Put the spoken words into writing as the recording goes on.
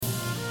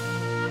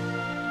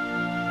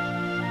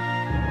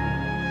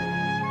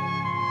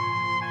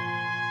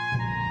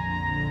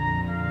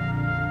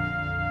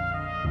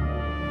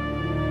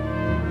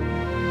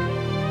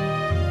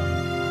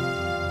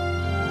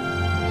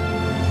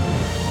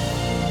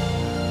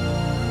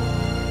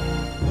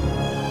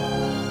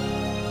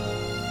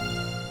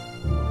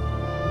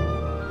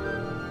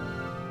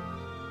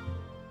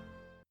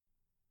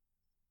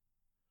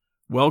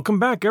Welcome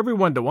back,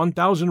 everyone, to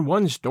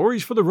 1001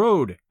 Stories for the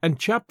Road and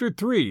Chapter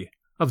 3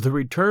 of The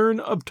Return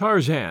of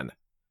Tarzan.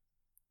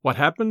 What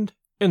happened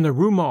in the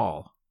Rue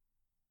Malle.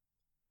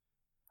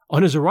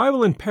 On his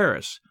arrival in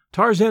Paris,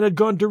 Tarzan had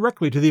gone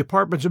directly to the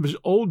apartments of his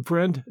old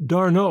friend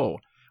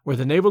D'Arnot, where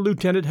the naval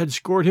lieutenant had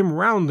scored him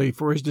roundly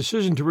for his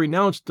decision to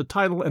renounce the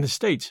title and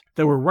estates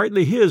that were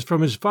rightly his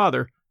from his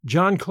father,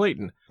 John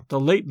Clayton, the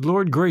late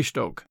Lord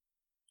Greystoke.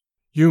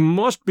 "You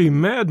must be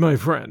mad, my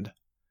friend,"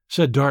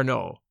 said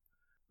D'Arnot,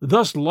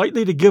 "thus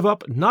lightly to give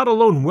up not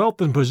alone wealth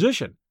and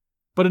position,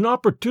 but an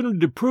opportunity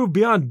to prove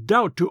beyond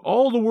doubt to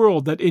all the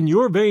world that in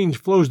your veins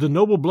flows the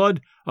noble blood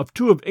of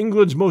two of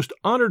England's most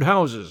honored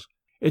houses,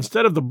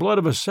 instead of the blood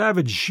of a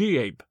savage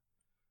she-ape.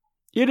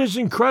 It is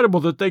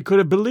incredible that they could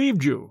have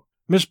believed you,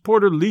 Miss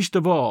Porter least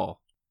of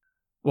all.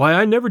 Why,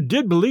 I never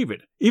did believe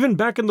it, even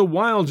back in the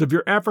wilds of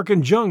your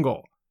African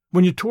jungle,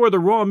 when you tore the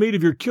raw meat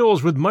of your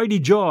kills with mighty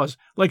jaws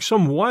like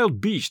some wild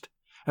beast,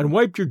 and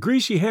wiped your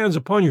greasy hands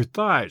upon your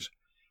thighs.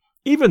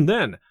 Even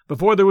then,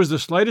 before there was the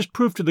slightest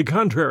proof to the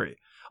contrary,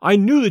 I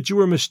knew that you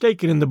were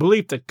mistaken in the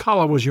belief that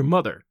Kala was your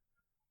mother.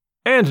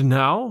 And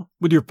now,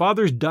 with your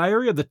father's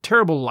diary of the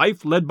terrible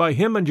life led by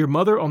him and your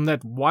mother on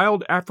that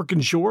wild African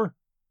shore,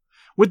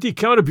 with the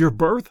account of your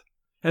birth,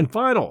 and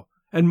final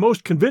and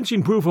most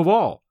convincing proof of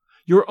all,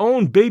 your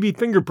own baby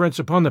fingerprints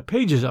upon the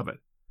pages of it,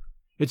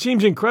 it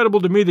seems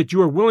incredible to me that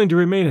you are willing to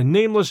remain a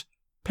nameless,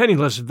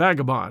 penniless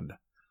vagabond."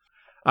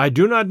 "I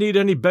do not need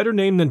any better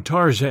name than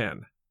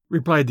Tarzan,"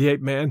 replied the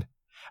ape-man,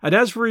 "and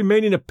as for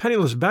remaining a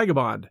penniless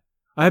vagabond,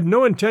 I have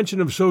no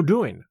intention of so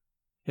doing.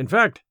 In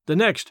fact, the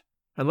next,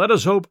 and let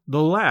us hope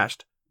the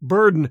last,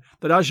 burden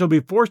that I shall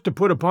be forced to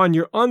put upon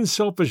your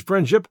unselfish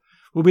friendship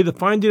will be the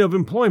finding of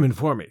employment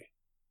for me."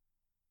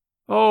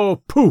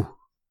 "Oh, pooh!"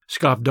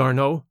 scoffed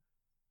D'Arnot.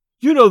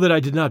 "You know that I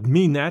did not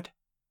mean that.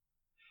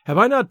 Have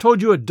I not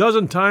told you a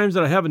dozen times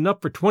that I have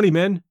enough for 20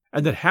 men,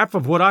 and that half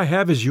of what I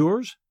have is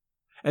yours?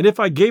 And if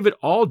I gave it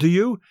all to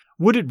you,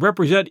 would it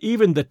represent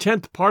even the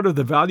 10th part of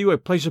the value I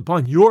place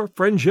upon your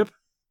friendship,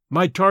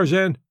 my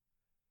Tarzan?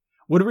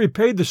 Would it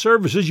repay the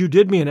services you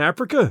did me in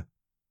Africa?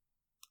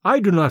 I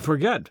do not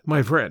forget,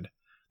 my friend,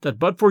 that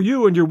but for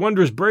you and your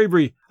wondrous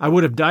bravery I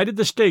would have died at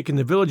the stake in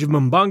the village of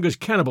Mbanga's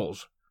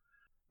cannibals.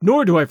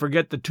 Nor do I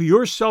forget that to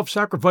your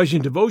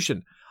self-sacrificing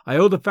devotion I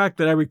owe the fact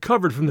that I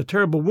recovered from the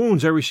terrible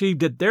wounds I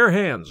received at their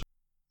hands.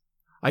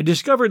 I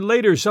discovered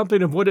later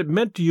something of what it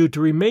meant to you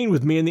to remain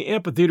with me in the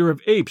amphitheater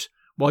of apes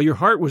while your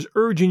heart was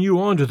urging you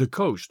on to the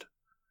coast.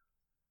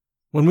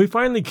 When we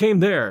finally came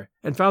there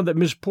and found that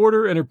Miss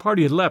Porter and her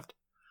party had left,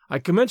 I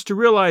commenced to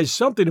realize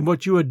something of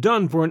what you had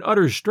done for an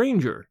utter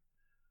stranger.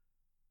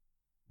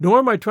 Nor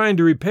am I trying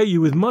to repay you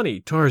with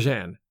money,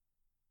 Tarzan.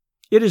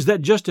 It is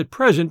that just at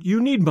present you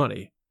need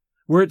money.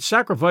 Were it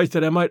sacrifice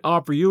that I might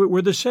offer you, it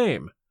were the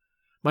same.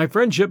 My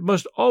friendship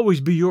must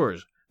always be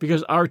yours,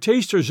 because our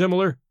tastes are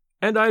similar,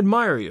 and I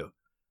admire you.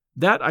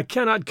 That I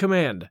cannot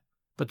command,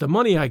 but the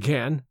money I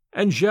can,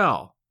 and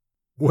shall."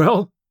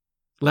 "Well,"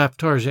 laughed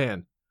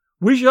Tarzan,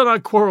 "we shall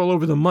not quarrel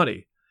over the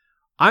money.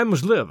 I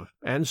must live,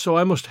 and so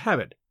I must have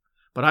it,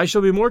 but I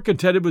shall be more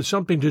contented with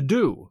something to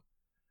do.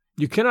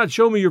 You cannot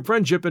show me your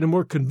friendship in a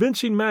more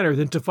convincing manner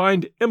than to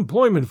find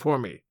employment for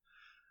me.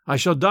 I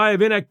shall die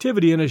of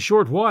inactivity in a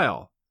short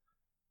while.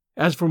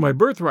 As for my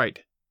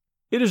birthright,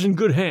 it is in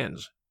good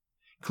hands.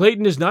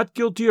 Clayton is not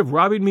guilty of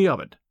robbing me of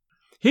it.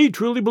 He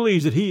truly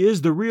believes that he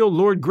is the real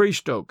Lord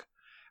Greystoke,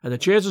 and the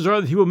chances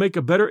are that he will make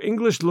a better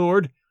English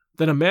lord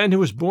than a man who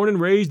was born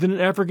and raised in an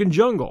African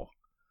jungle.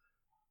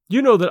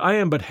 You know that I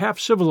am but half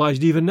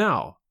civilized even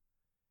now.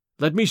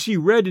 Let me see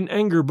red in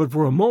anger but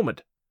for a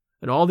moment,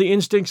 and all the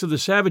instincts of the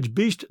savage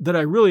beast that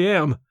I really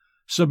am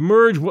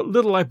submerge what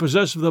little I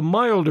possess of the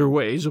milder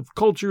ways of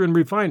culture and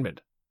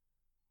refinement.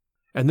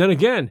 And then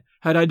again,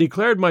 had I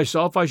declared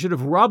myself, I should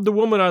have robbed the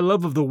woman I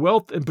love of the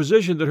wealth and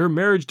position that her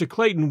marriage to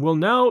Clayton will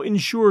now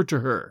ensure to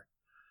her.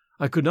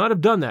 I could not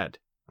have done that,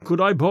 could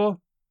I,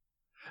 Paul?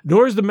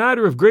 Nor is the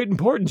matter of great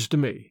importance to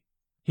me,"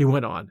 he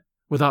went on,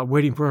 without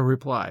waiting for a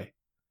reply.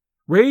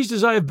 "Raised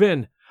as I have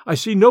been, I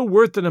see no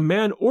worth in a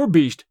man or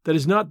beast that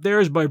is not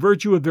theirs by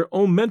virtue of their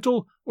own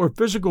mental or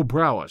physical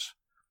prowess.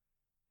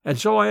 And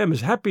so I am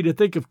as happy to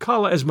think of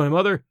Kala as my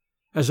mother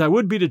as I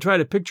would be to try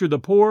to picture the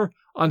poor,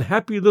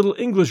 unhappy little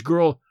English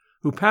girl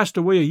who passed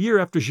away a year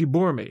after she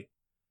bore me.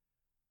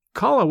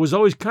 Kala was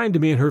always kind to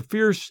me in her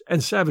fierce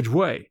and savage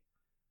way.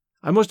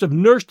 I must have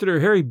nursed at her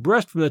hairy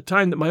breast from the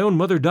time that my own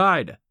mother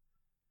died.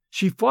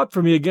 She fought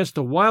for me against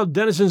the wild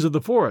denizens of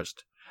the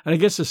forest, and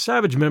against the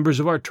savage members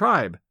of our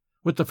tribe,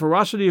 with the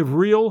ferocity of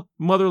real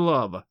mother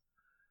love.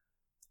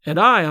 And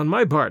I, on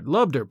my part,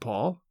 loved her,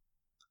 Paul.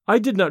 I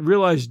did not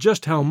realize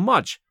just how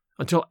much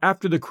until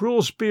after the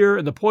cruel spear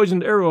and the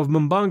poisoned arrow of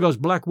Mbanga's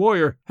black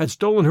warrior had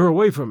stolen her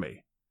away from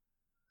me.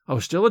 I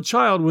was still a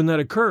child when that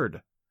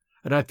occurred,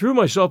 and I threw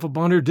myself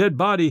upon her dead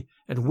body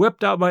and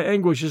wept out my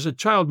anguish as a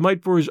child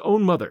might for his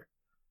own mother.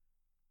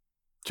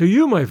 To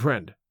you, my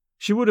friend,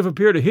 she would have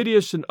appeared a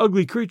hideous and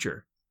ugly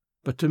creature,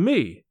 but to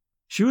me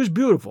she was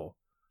beautiful,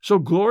 so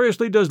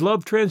gloriously does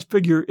love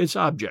transfigure its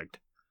object.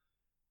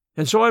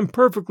 and so I'm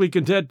perfectly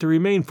content to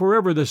remain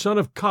forever the son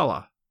of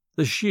Kala,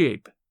 the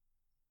she-ape."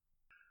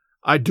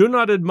 "I do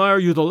not admire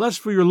you the less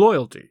for your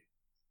loyalty,"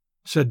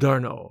 said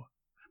D'Arnot,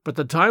 "but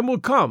the time will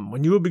come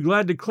when you will be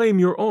glad to claim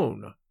your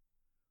own.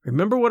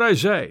 Remember what I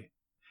say,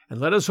 and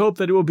let us hope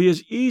that it will be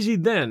as easy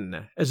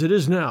then as it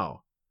is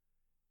now.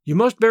 You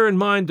must bear in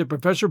mind that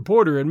Professor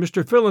Porter and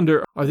Mr.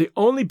 Philander are the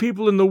only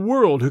people in the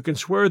world who can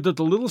swear that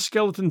the little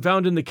skeleton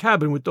found in the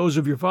cabin with those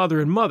of your father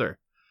and mother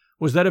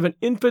was that of an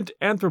infant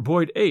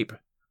anthropoid ape,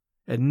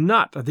 and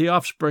not the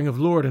offspring of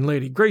Lord and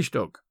Lady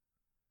Greystoke.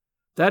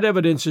 That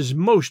evidence is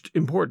most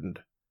important.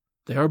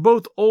 They are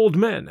both old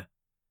men.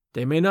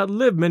 They may not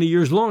live many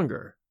years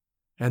longer.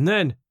 And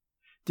then,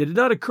 did it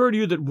not occur to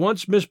you that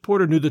once Miss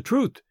Porter knew the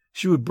truth,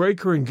 she would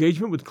break her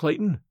engagement with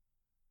Clayton?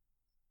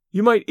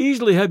 You might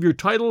easily have your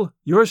title,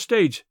 your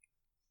estates,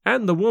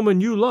 and the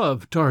woman you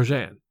love,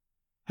 Tarzan.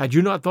 Had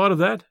you not thought of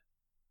that?"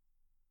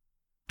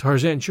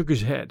 Tarzan shook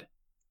his head.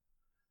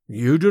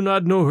 "You do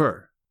not know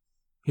her,"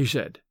 he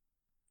said.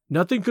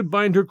 "Nothing could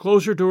bind her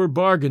closer to her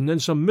bargain than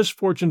some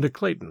misfortune to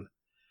Clayton.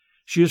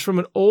 She is from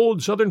an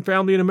old Southern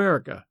family in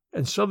America,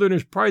 and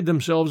Southerners pride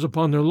themselves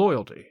upon their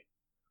loyalty."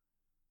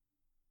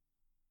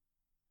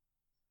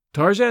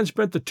 Tarzan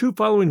spent the 2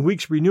 following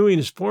weeks renewing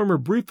his former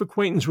brief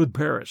acquaintance with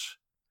Paris.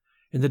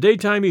 In the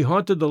daytime he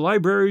haunted the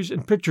libraries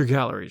and picture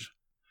galleries.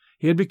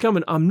 He had become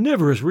an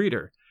omnivorous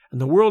reader, and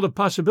the world of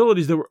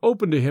possibilities that were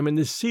open to him in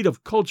this seat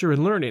of culture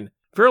and learning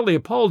fairly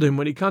appalled him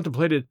when he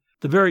contemplated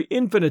the very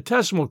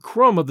infinitesimal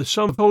crumb of the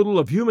sum total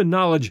of human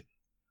knowledge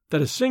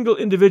that a single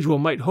individual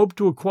might hope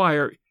to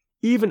acquire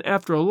even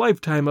after a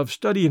lifetime of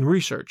study and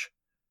research.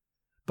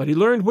 But he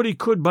learned what he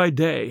could by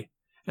day,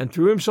 and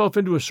threw himself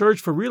into a search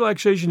for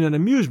relaxation and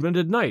amusement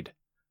at night.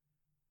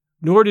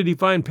 Nor did he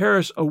find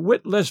Paris a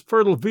whit less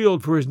fertile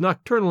field for his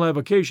nocturnal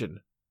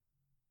avocation.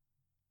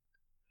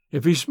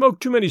 If he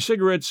smoked too many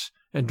cigarettes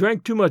and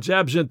drank too much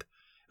absinthe,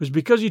 it was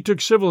because he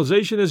took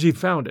civilization as he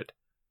found it,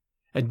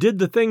 and did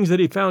the things that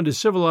he found his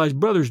civilized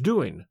brothers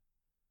doing.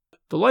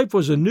 The life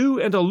was a new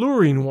and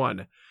alluring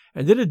one,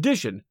 and in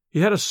addition he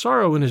had a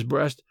sorrow in his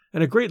breast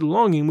and a great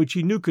longing which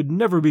he knew could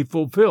never be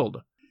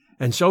fulfilled,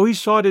 and so he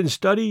sought in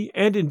study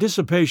and in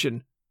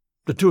dissipation,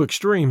 the 2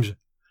 extremes,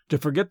 to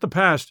forget the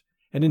past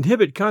and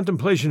inhibit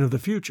contemplation of the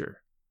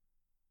future.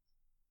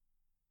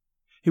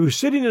 He was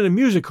sitting in a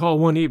music hall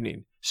one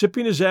evening,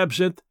 sipping his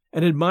absinthe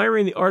and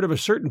admiring the art of a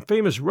certain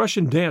famous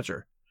Russian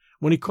dancer,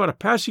 when he caught a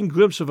passing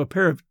glimpse of a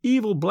pair of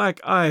evil black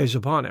eyes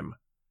upon him.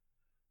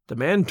 The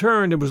man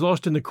turned and was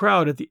lost in the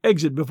crowd at the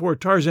exit before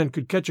Tarzan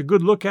could catch a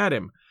good look at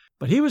him,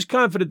 but he was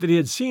confident that he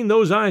had seen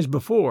those eyes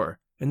before,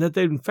 and that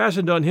they had been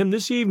fastened on him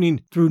this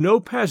evening through no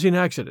passing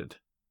accident.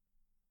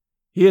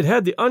 He had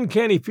had the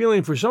uncanny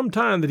feeling for some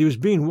time that he was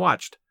being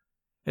watched,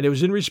 and it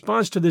was in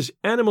response to this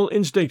animal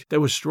instinct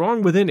that was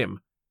strong within him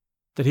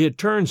that he had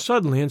turned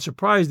suddenly and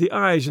surprised the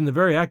eyes in the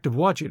very act of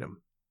watching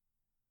him.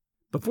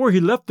 Before he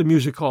left the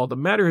music hall, the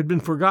matter had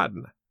been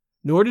forgotten,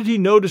 nor did he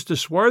notice the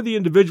swarthy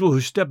individual who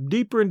stepped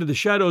deeper into the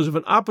shadows of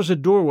an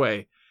opposite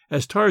doorway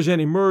as Tarzan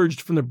emerged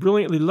from the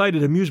brilliantly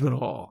lighted amusement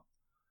hall.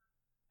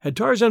 Had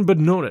Tarzan but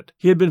known it,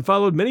 he had been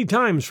followed many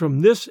times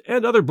from this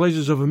and other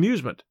places of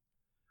amusement,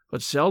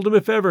 but seldom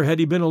if ever had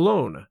he been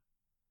alone.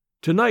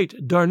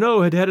 Tonight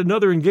D'Arnot had had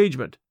another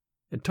engagement,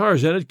 and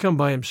Tarzan had come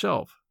by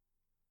himself.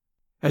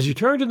 As he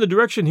turned in the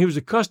direction he was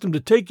accustomed to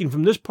taking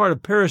from this part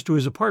of Paris to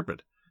his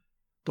apartment,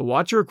 the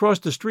watcher across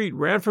the street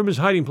ran from his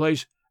hiding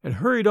place and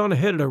hurried on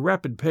ahead at a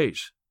rapid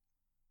pace.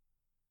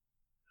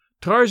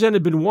 Tarzan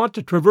had been wont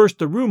to traverse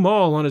the Rue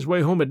Mall on his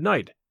way home at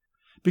night.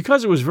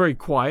 Because it was very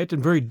quiet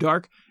and very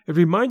dark, it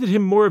reminded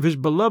him more of his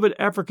beloved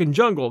African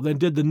jungle than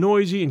did the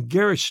noisy and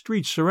garish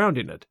streets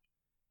surrounding it.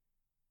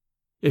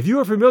 If you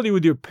are familiar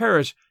with your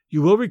Paris,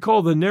 you will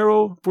recall the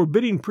narrow,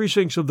 forbidding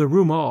precincts of the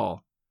Rue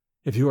Mall.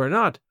 If you are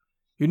not,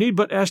 you need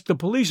but ask the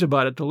police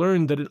about it to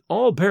learn that in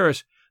all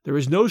Paris there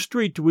is no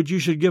street to which you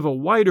should give a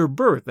wider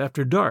berth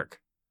after dark.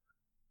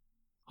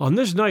 On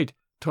this night,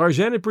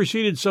 Tarzan had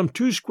proceeded some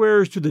 2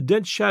 squares to the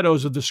dense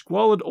shadows of the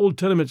squalid old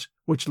tenements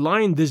which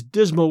lined this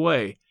dismal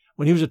way,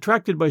 when he was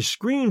attracted by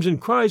screams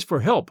and cries for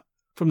help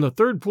from the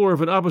 3rd floor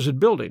of an opposite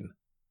building.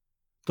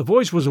 The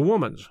voice was a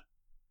woman's.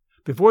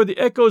 Before the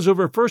echoes of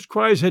her first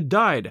cries had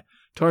died,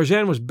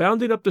 Tarzan was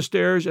bounding up the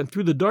stairs and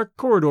through the dark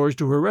corridors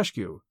to her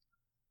rescue.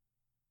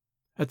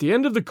 At the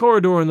end of the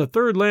corridor on the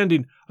 3rd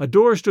landing, a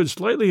door stood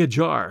slightly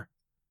ajar,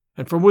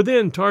 and from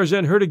within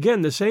Tarzan heard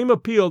again the same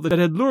appeal that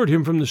had lured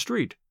him from the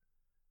street.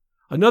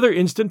 Another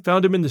instant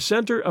found him in the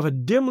center of a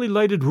dimly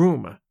lighted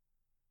room.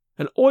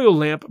 An oil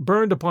lamp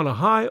burned upon a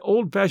high,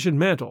 old-fashioned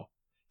mantel,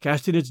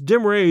 casting its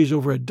dim rays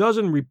over a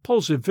dozen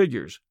repulsive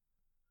figures.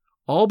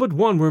 All but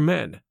one were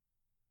men.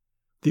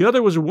 The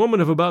other was a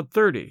woman of about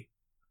 30.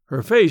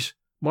 Her face,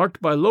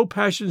 marked by low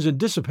passions and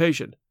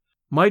dissipation,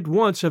 might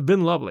once have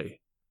been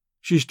lovely.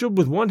 She stood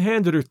with one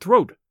hand at her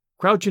throat,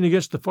 crouching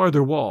against the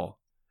farther wall.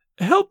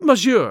 "Help,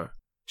 monsieur!"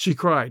 she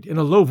cried in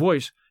a low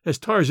voice as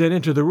Tarzan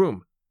entered the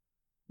room.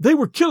 "They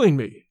were killing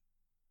me!"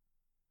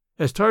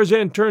 As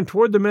Tarzan turned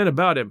toward the men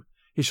about him,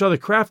 he saw the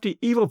crafty,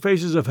 evil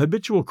faces of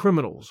habitual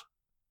criminals.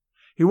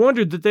 He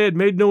wondered that they had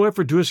made no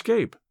effort to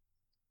escape.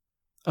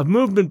 A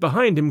movement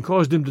behind him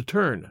caused him to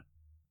turn.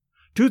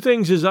 Two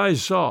things his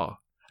eyes saw,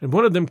 and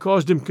one of them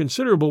caused him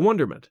considerable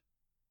wonderment.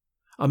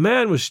 A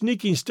man was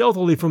sneaking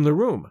stealthily from the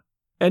room,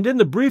 and in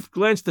the brief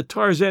glance that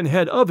Tarzan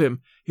had of him,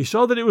 he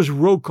saw that it was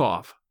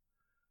Rokoff.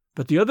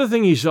 But the other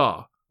thing he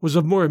saw was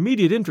of more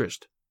immediate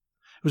interest.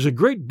 It was a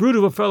great brute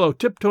of a fellow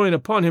tiptoeing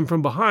upon him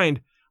from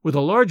behind with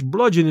a large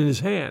bludgeon in his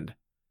hand.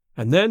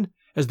 And then,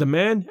 as the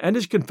man and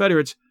his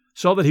confederates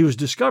saw that he was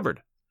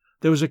discovered,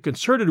 there was a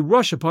concerted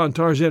rush upon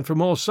Tarzan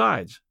from all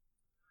sides.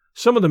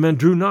 Some of the men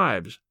drew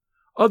knives,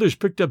 others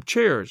picked up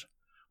chairs,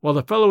 while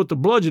the fellow with the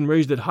bludgeon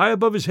raised it high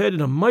above his head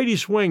in a mighty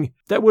swing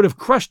that would have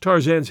crushed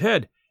Tarzan's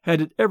head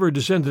had it ever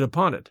descended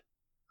upon it.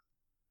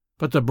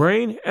 But the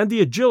brain and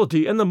the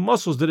agility and the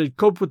muscles that had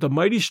coped with the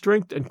mighty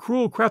strength and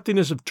cruel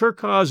craftiness of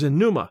Turkaz and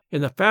Numa in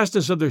the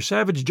fastness of their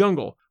savage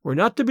jungle were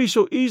not to be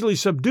so easily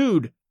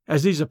subdued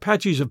as these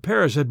Apaches of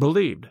Paris had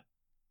believed.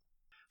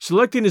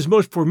 Selecting his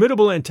most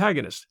formidable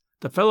antagonist,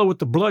 the fellow with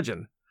the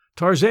bludgeon,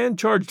 Tarzan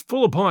charged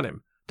full upon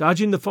him,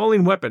 dodging the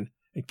falling weapon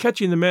and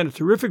catching the man a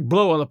terrific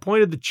blow on the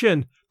point of the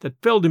chin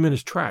that felled him in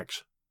his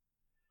tracks.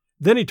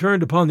 Then he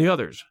turned upon the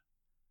others.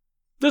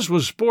 This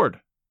was sport.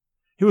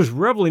 He was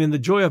reveling in the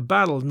joy of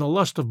battle and the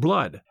lust of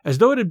blood, as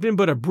though it had been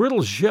but a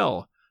brittle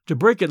shell, to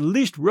break at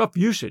least rough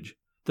usage.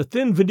 The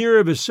thin veneer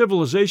of his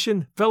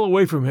civilization fell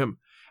away from him,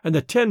 and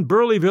the 10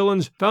 burly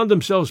villains found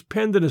themselves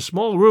penned in a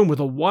small room with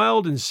a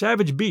wild and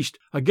savage beast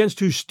against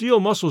whose steel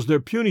muscles their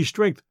puny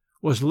strength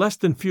was less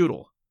than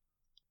futile.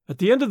 At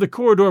the end of the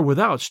corridor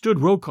without stood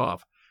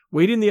Rokoff,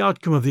 waiting the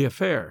outcome of the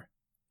affair.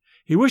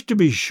 He wished to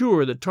be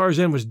sure that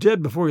Tarzan was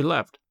dead before he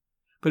left,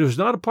 but it was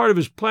not a part of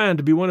his plan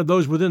to be one of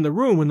those within the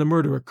room when the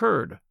murder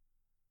occurred.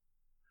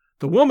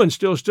 The woman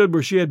still stood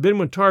where she had been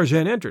when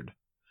Tarzan entered,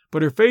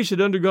 but her face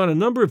had undergone a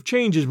number of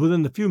changes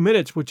within the few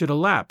minutes which had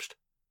elapsed.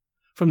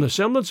 From the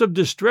semblance of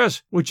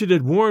distress which it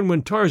had worn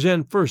when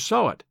Tarzan first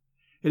saw it,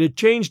 it had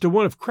changed to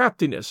one of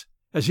craftiness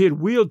as he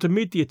had wheeled to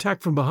meet the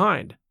attack from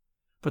behind,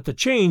 but the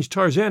change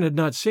Tarzan had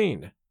not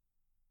seen.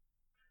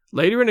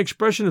 Later an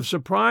expression of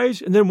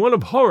surprise and then one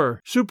of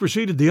horror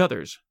superseded the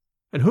others,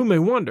 and who may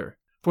wonder,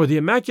 for the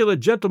immaculate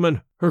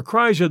gentleman her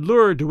cries had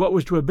lured to what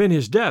was to have been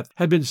his death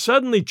had been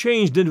suddenly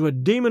changed into a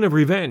demon of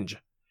revenge.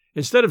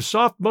 Instead of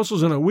soft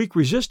muscles and a weak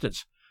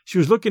resistance, she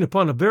was looking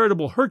upon a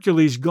veritable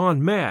Hercules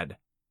gone mad.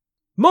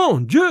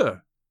 "Mon Dieu!"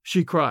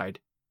 she cried.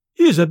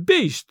 "He is a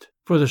beast!"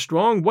 For the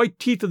strong, white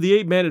teeth of the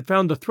ape-man had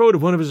found the throat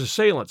of one of his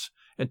assailants,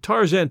 and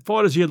Tarzan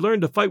fought as he had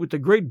learned to fight with the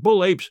great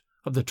bull apes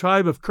of the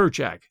tribe of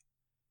Kerchak.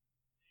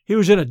 He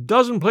was in a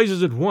dozen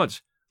places at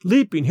once,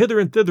 leaping hither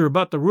and thither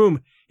about the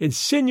room in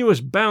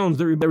sinuous bounds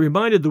that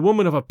reminded the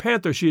woman of a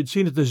panther she had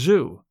seen at the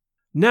zoo.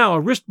 Now a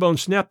wrist bone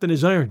snapped in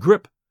his iron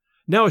grip.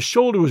 Now a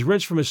shoulder was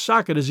wrenched from his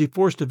socket as he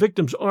forced the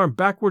victim's arm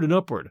backward and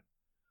upward.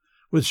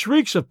 With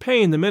shrieks of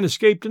pain, the men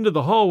escaped into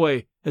the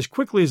hallway as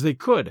quickly as they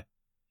could.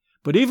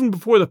 But even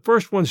before the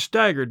first one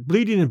staggered,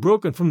 bleeding and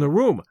broken from the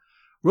room,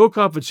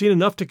 Rokoff had seen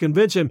enough to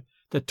convince him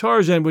that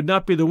Tarzan would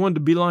not be the one to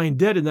be lying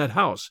dead in that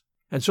house,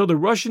 and so the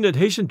Russian had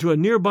hastened to a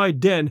nearby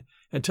den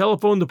and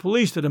telephoned the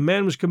police that a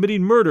man was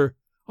committing murder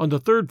on the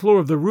 3rd floor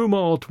of the Rue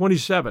Mall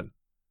 27.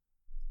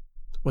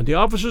 When the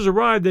officers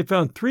arrived, they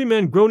found 3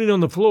 men groaning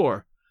on the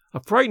floor, a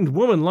frightened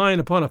woman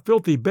lying upon a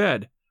filthy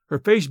bed, her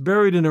face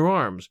buried in her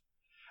arms,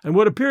 and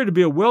what appeared to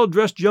be a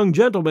well-dressed young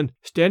gentleman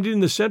standing in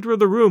the center of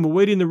the room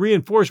awaiting the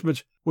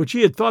reinforcements which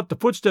he had thought the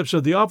footsteps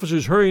of the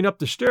officers hurrying up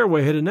the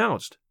stairway had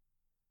announced.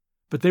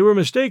 But they were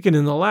mistaken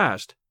in the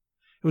last.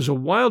 It was a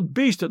wild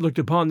beast that looked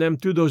upon them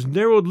through those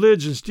narrowed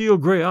lids and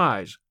steel-gray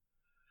eyes.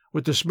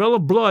 With the smell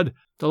of blood,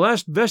 the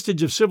last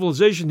vestige of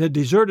civilization had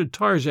deserted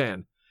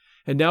Tarzan,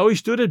 and now he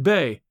stood at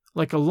bay,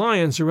 like a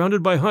lion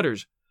surrounded by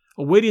hunters,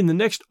 awaiting the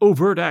next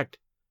overt act,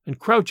 and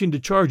crouching to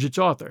charge its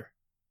author.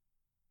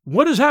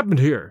 "What has happened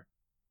here?"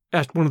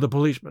 asked one of the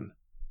policemen.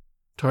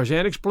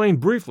 Tarzan explained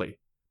briefly,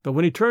 but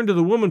when he turned to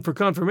the woman for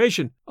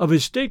confirmation of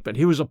his statement,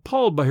 he was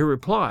appalled by her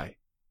reply.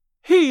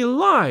 "He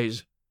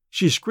lies!"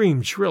 she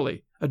screamed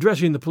shrilly,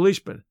 addressing the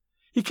policeman.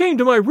 "He came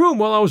to my room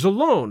while I was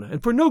alone,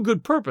 and for no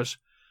good purpose.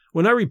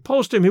 When I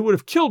repulsed him, he would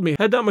have killed me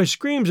had not my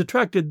screams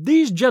attracted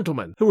these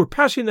gentlemen who were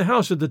passing the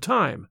house at the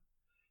time.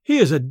 He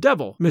is a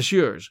devil,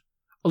 messieurs.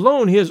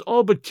 Alone he has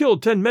all but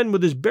killed 10 men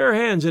with his bare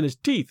hands and his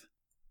teeth."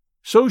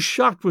 So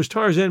shocked was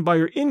Tarzan by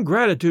her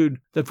ingratitude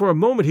that for a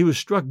moment he was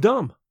struck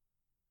dumb.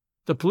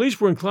 The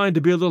police were inclined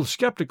to be a little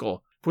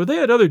skeptical, for they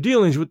had other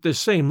dealings with this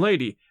same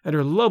lady and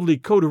her lovely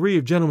coterie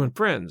of gentlemen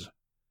friends.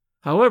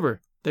 However,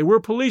 they were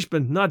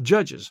policemen, not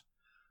judges,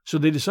 so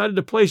they decided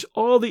to place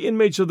all the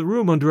inmates of the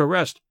room under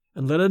arrest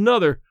and let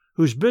another,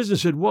 whose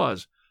business it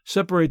was,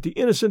 separate the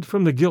innocent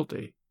from the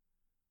guilty.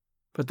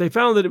 But they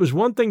found that it was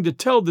one thing to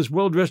tell this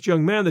well-dressed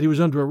young man that he was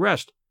under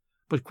arrest,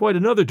 but quite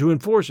another to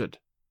enforce it.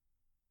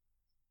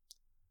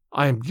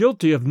 "I am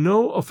guilty of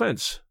no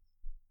offense,"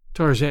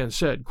 Tarzan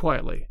said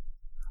quietly.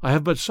 "I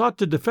have but sought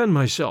to defend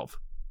myself.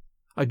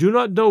 I do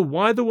not know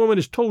why the woman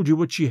has told you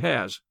what she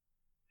has.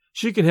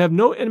 She can have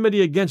no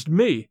enmity against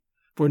me,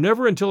 for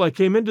never until I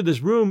came into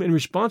this room in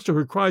response to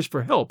her cries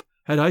for help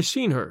had I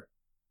seen her."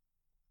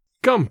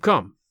 "Come,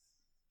 come,"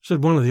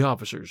 said one of the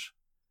officers.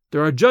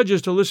 "There are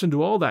judges to listen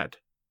to all that."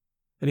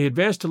 And he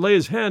advanced to lay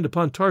his hand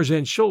upon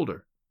Tarzan's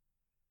shoulder.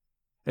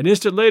 An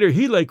instant later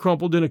he lay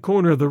crumpled in a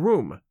corner of the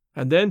room,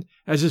 and then,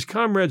 as his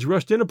comrades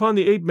rushed in upon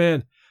the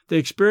ape-man, they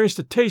experienced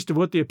a taste of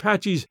what the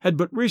Apaches had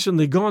but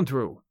recently gone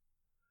through.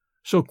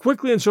 So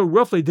quickly and so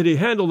roughly did he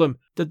handle them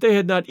that they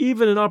had not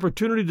even an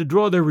opportunity to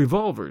draw their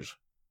revolvers.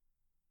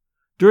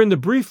 During the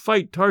brief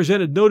fight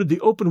Tarzan had noted the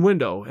open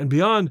window, and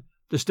beyond,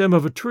 the stem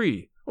of a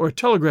tree, or a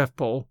telegraph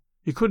pole,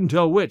 he couldn't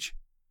tell which.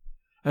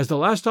 As the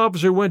last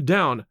officer went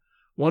down,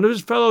 one of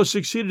his fellows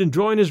succeeded in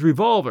drawing his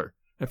revolver,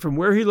 and from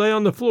where he lay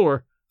on the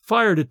floor,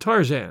 fired at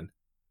Tarzan.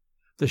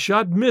 The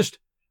shot missed,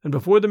 and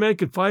before the man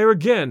could fire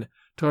again,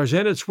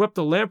 Tarzan had swept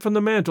the lamp from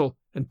the mantel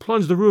and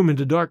plunged the room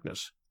into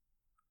darkness.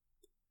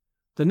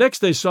 The next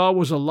they saw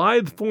was a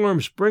lithe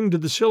form spring to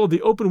the sill of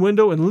the open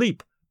window and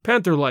leap,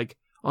 panther-like,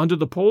 onto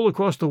the pole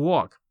across the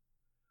walk.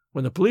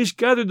 When the police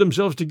gathered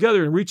themselves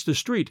together and reached the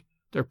street,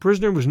 their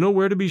prisoner was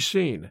nowhere to be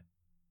seen.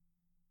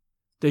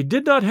 They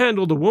did not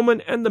handle the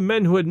woman and the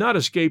men who had not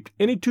escaped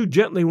any too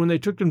gently when they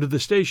took them to the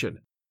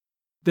station.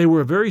 They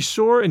were a very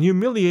sore and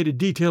humiliated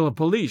detail of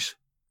police.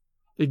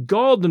 It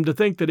galled them to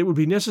think that it would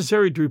be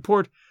necessary to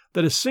report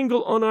that a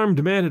single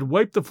unarmed man had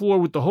wiped the floor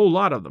with the whole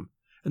lot of them,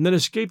 and then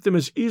escaped them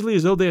as easily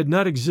as though they had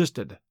not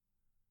existed.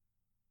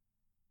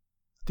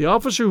 The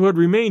officer who had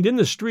remained in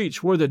the street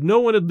swore that no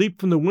one had leaped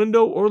from the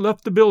window or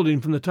left the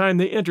building from the time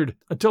they entered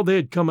until they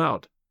had come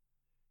out.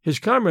 His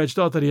comrades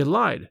thought that he had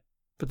lied,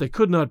 but they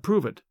could not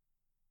prove it.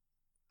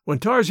 When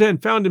Tarzan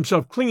found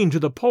himself clinging to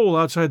the pole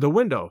outside the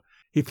window,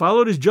 he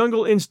followed his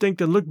jungle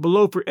instinct and looked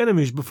below for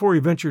enemies before he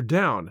ventured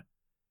down. It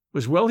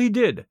was well he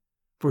did,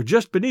 for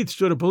just beneath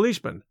stood a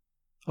policeman.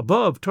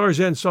 Above,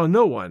 Tarzan saw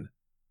no one,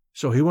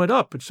 so he went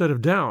up instead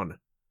of down.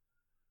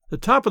 The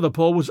top of the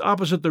pole was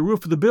opposite the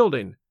roof of the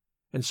building,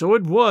 and so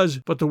it was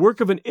but the work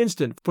of an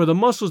instant for the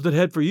muscles that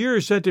had for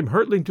years sent him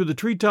hurtling through the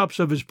treetops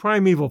of his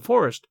primeval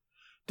forest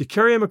to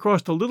carry him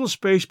across the little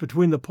space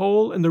between the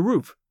pole and the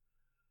roof.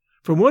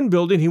 From one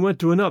building he went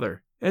to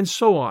another, and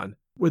so on,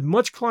 with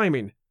much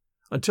climbing,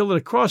 until at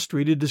a cross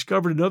street he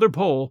discovered another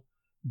pole,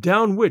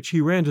 down which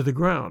he ran to the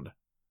ground.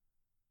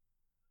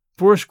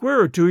 For a square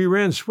or two he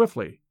ran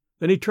swiftly,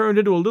 then he turned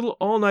into a little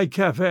all-night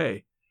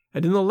cafe,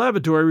 and in the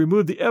lavatory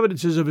removed the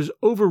evidences of his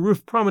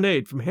over-roofed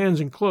promenade from hands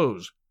and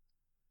clothes.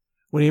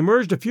 When he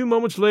emerged a few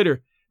moments later,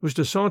 it was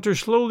to saunter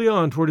slowly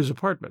on toward his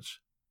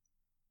apartments.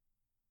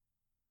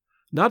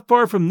 Not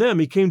far from them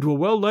he came to a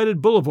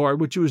well-lighted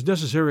boulevard which it was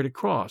necessary to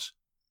cross.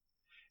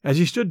 As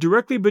he stood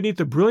directly beneath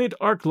the brilliant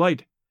arc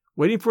light,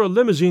 waiting for a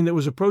limousine that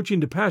was approaching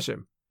to pass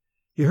him,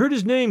 he heard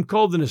his name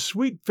called in a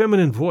sweet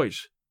feminine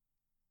voice.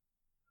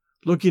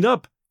 Looking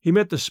up, he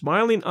met the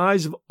smiling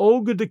eyes of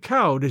Olga de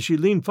Cowd as she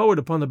leaned forward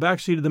upon the back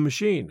seat of the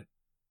machine.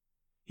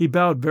 He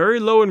bowed very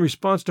low in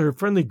response to her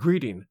friendly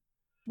greeting.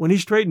 When he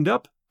straightened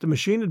up, the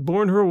machine had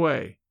borne her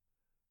away.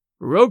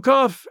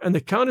 "Rokoff and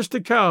the Countess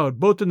de Cowd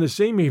both in the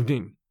same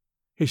evening,"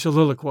 he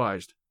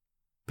soliloquized.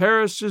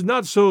 "Paris is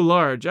not so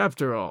large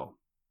after all."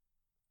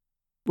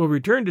 We'll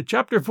return to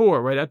Chapter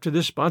 4 right after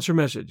this sponsor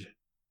message.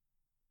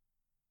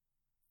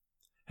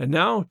 And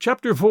now,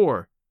 Chapter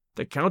 4,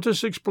 The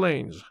Countess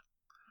Explains.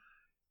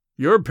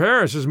 "Your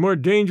Paris is more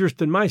dangerous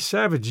than my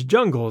savage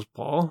jungles,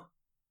 Paul,"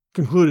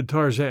 concluded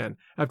Tarzan,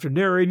 after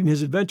narrating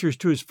his adventures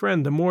to his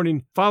friend the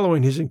morning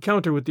following his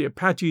encounter with the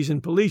Apaches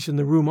and police in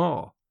the Rue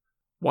Mall.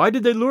 "Why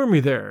did they lure me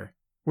there?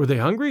 Were they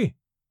hungry?"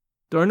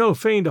 D'Arnot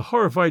feigned a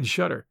horrified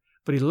shudder,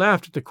 but he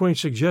laughed at the quaint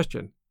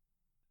suggestion.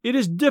 "It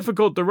is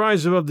difficult to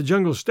rise above the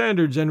jungle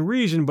standards and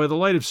reason by the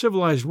light of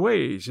civilized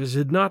ways, is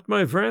it not,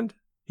 my friend?"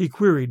 he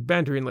queried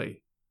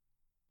banteringly.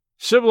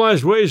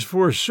 "Civilized ways,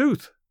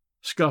 forsooth,"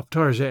 scoffed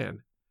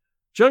Tarzan.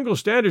 "Jungle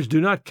standards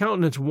do not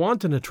countenance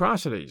wanton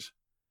atrocities.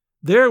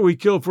 There we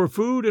kill for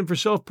food and for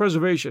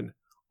self-preservation,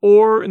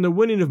 or in the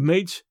winning of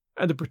mates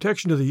and the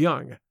protection of the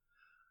young.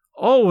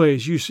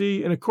 Always, you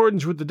see, in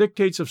accordance with the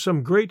dictates of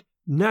some great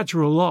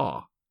natural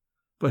law.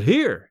 But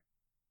here,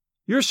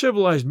 your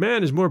civilized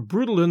man is more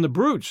brutal than the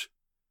brutes.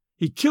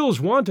 He kills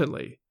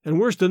wantonly, and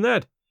worse than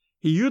that,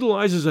 he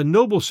utilizes a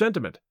noble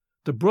sentiment,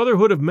 the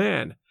brotherhood of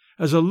man,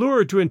 as a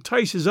lure to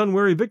entice his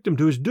unwary victim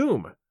to his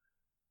doom.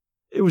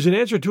 It was in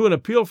answer to an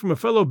appeal from a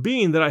fellow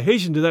being that I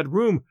hastened to that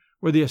room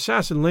where the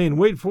assassin lay in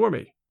wait for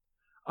me.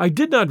 I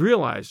could not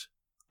realize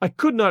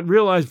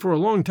for a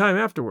long time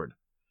afterward,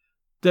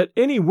 that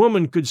any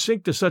woman could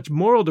sink to such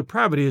moral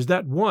depravity as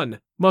that one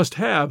must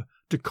have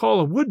to call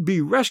a would-be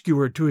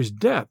rescuer to his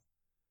death.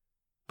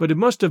 But it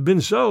must have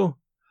been so.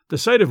 The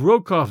sight of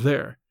Rokoff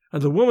there,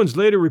 and the woman's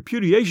later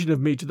repudiation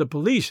of me to the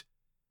police,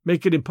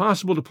 make it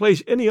impossible to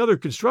place any other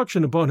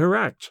construction upon her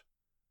acts.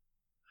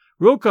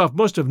 Rokoff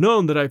must have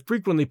known that I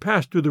frequently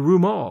passed through the Rue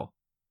Mall.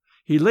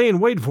 He lay in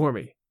wait for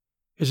me.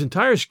 His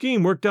entire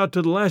scheme worked out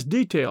to the last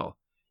detail,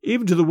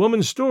 even to the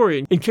woman's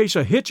story, in case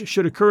a hitch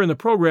should occur in the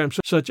program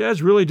such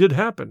as really did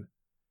happen.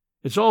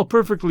 It's all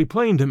perfectly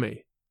plain to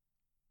me."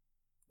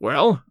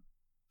 "Well,"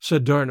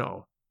 said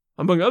D'Arnot.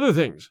 "Among other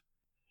things,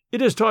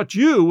 it has taught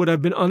you what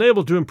I've been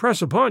unable to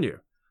impress upon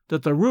you,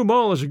 that the Rue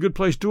Mall is a good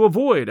place to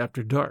avoid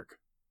after dark."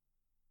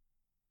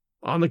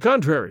 "On the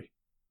contrary,"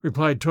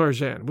 replied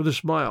Tarzan, with a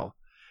smile,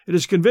 "it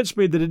has convinced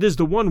me that it is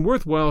the one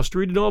worthwhile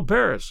street in all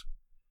Paris.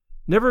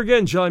 Never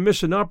again shall I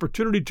miss an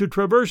opportunity to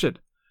traverse it,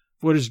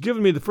 for it has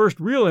given me the first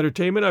real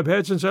entertainment I've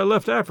had since I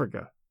left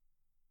Africa."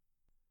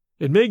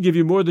 "It may give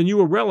you more than you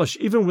will relish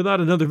even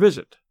without another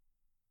visit,"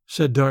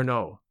 said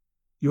D'Arnot.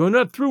 "You are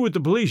not through with the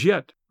police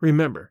yet,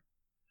 remember.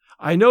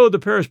 I know the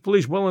Paris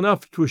police well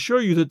enough to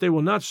assure you that they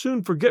will not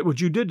soon forget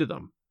what you did to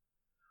them.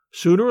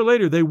 Sooner or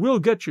later they will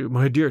get you,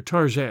 my dear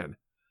Tarzan,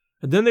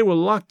 and then they will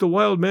lock the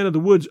wild man of the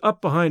woods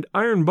up behind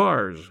iron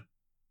bars.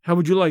 How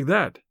would you like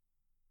that?"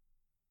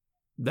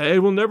 "They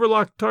will never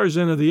lock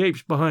Tarzan of the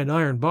Apes behind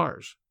iron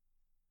bars,"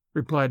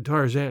 replied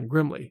Tarzan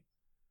grimly.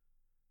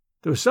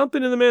 There was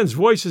something in the man's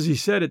voice as he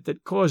said it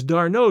that caused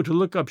D'Arnot to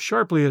look up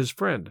sharply at his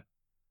friend.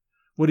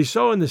 What he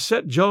saw in the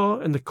set jaw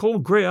and the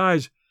cold gray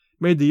eyes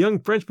made the young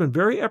Frenchman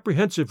very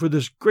apprehensive for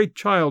this great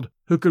child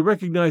who could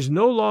recognize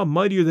no law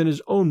mightier than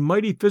his own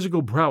mighty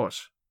physical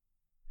prowess.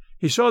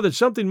 He saw that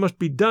something must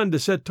be done to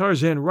set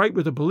Tarzan right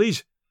with the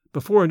police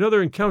before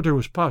another encounter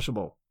was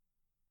possible.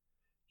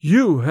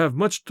 "You have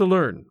much to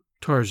learn,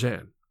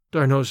 Tarzan,"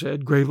 D'Arnot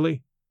said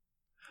gravely.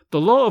 "The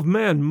law of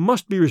man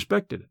must be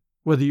respected,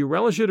 whether you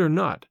relish it or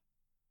not.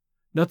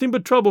 Nothing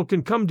but trouble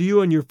can come to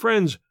you and your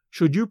friends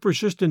should you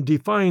persist in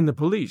defying the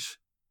police.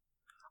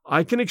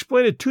 I can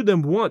explain it to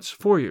them once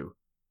for you,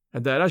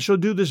 and that I shall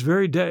do this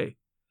very day,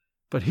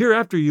 but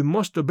hereafter you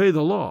must obey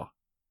the law.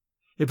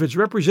 If its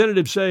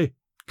representatives say,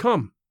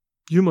 'Come,'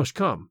 you must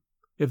come.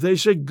 If they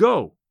say,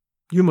 'Go,'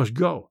 you must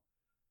go.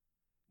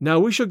 Now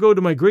we shall go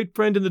to my great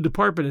friend in the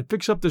department and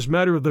fix up this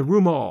matter of the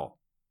Rue Mall.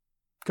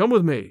 Come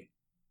with me."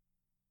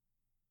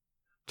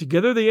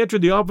 Together they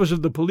entered the office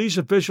of the police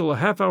official a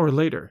half-hour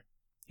later.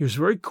 He was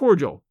very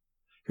cordial.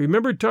 He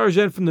remembered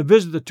Tarzan from the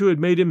visit the two had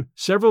made him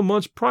several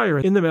months prior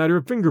in the matter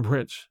of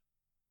fingerprints.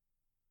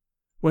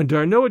 When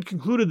D'Arnot had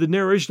concluded the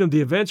narration of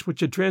the events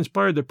which had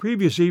transpired the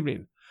previous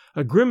evening,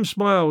 a grim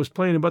smile was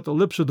playing about the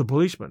lips of the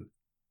policeman.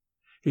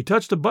 He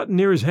touched a button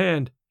near his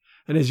hand,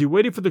 and as he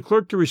waited for the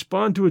clerk to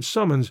respond to its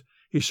summons,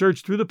 he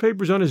searched through the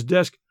papers on his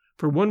desk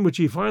for one which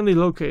he finally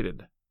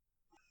located.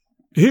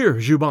 "Here,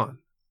 Juban,"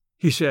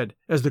 he said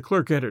as the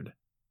clerk entered.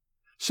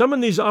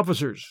 "Summon these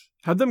officers.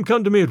 Have them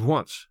come to me at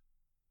once."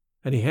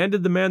 And he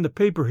handed the man the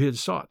paper he had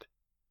sought.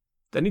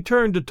 Then he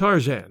turned to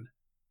Tarzan.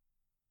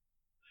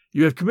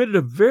 "You have committed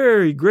a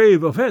very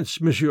grave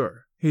offense,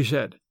 monsieur," he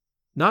said,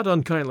 not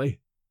unkindly,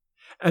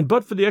 "and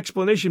but for the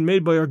explanation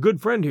made by our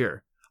good friend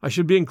here, I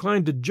should be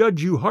inclined to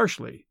judge you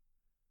harshly.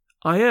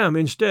 I am,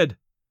 instead,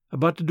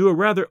 about to do a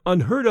rather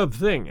unheard-of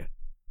thing.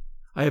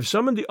 I have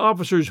summoned the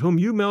officers whom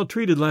you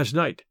maltreated last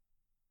night.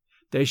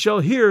 They shall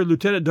hear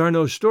Lieutenant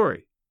D'Arnot's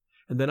story,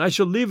 and then I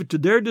shall leave it to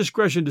their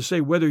discretion to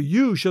say whether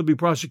you shall be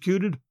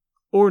prosecuted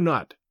or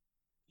not.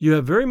 You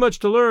have very much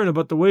to learn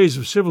about the ways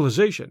of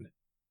civilization.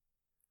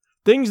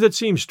 Things that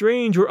seem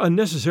strange or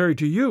unnecessary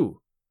to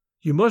you,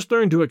 you must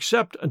learn to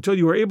accept until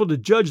you are able to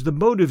judge the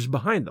motives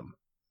behind them.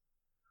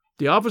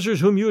 The officers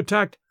whom you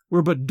attacked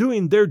were but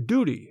doing their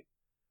duty.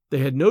 They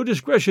had no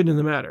discretion in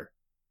the matter.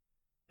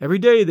 Every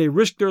day they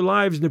risked their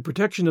lives in the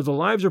protection of the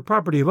lives or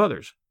property of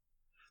others.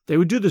 They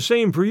would do the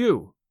same for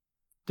you.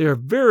 They are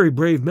very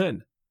brave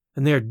men,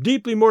 and they are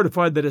deeply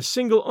mortified that a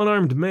single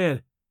unarmed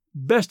man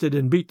bested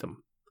and beat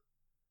them.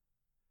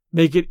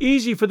 Make it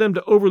easy for them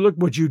to overlook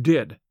what you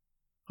did.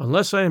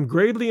 Unless I am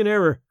gravely in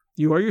error,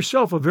 you are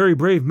yourself a very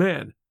brave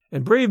man,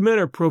 and brave men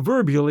are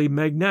proverbially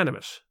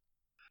magnanimous."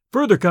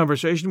 Further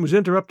conversation was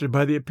interrupted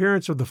by the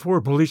appearance of the four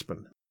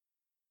policemen.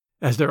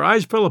 As their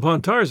eyes fell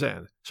upon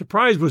Tarzan,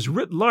 surprise was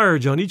writ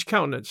large on each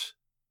countenance.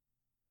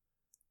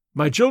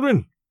 "My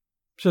children,"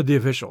 said the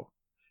official,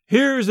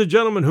 "here is the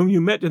gentleman whom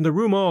you met in the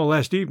Rue Mall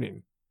last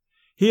evening.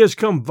 He has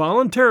come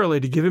voluntarily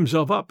to give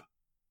himself up.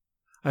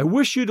 I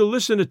wish you to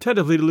listen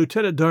attentively to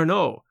Lieutenant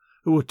D'Arnot,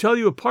 who will tell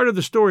you a part of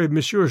the story of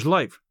Monsieur's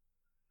life.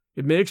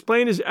 It may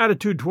explain his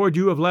attitude toward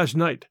you of last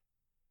night.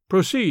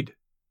 Proceed,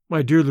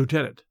 my dear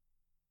lieutenant."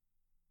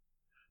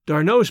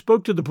 D'Arnot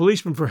spoke to the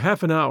policemen for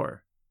half an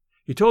hour.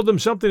 He told them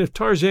something of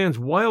Tarzan's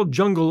wild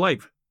jungle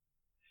life.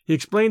 He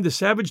explained the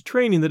savage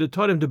training that had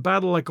taught him to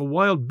battle like a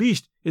wild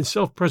beast in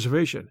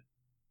self-preservation.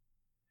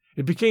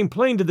 It became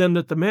plain to them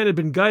that the man had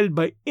been guided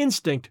by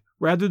instinct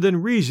rather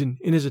than reason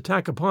in his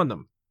attack upon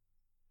them.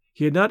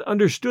 He had not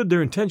understood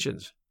their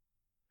intentions.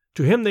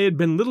 To him they had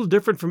been little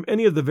different from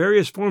any of the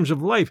various forms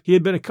of life he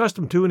had been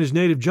accustomed to in his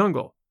native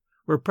jungle,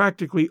 where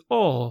practically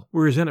all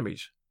were his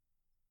enemies.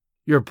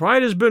 "Your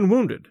pride has been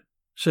wounded,"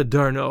 said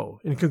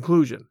D'Arnot in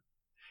conclusion.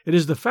 "It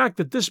is the fact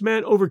that this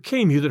man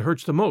overcame you that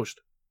hurts the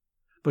most.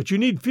 But you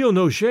need feel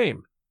no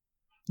shame.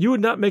 You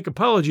would not make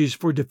apologies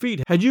for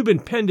defeat had you been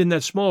penned in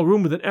that small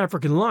room with an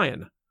African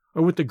lion,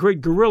 or with the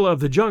great gorilla of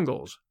the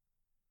jungles.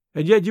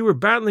 And yet you were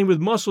battling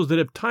with muscles that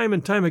have time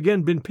and time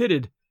again been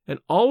pitted, and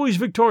always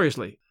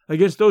victoriously,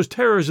 against those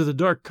terrors of the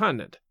Dark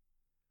Continent.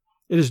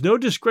 It is no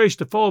disgrace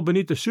to fall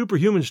beneath the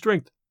superhuman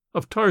strength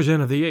of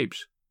Tarzan of the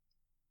Apes.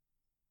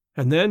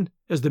 And then,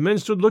 as the men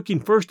stood looking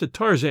first at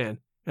Tarzan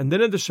and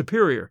then at their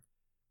superior,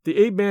 the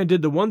ape-man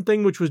did the one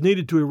thing which was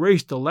needed to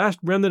erase the last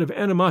remnant of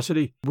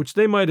animosity which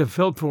they might have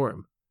felt for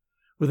him.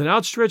 With an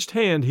outstretched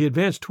hand, he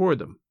advanced toward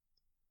them.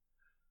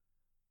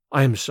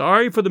 "I am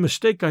sorry for the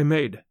mistake I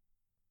made,"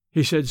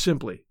 he said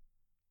simply.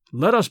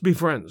 "Let us be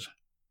friends."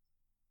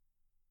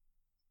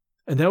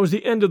 And that was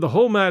the end of the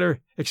whole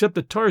matter, except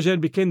that Tarzan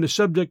became the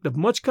subject of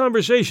much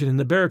conversation in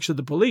the barracks of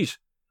the police,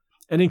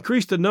 and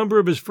increased the number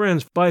of his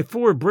friends by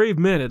 4 brave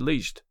men at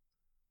least.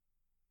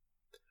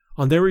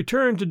 On their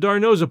return to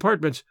D'Arnot's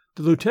apartments,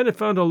 the lieutenant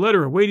found a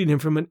letter awaiting him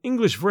from an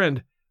English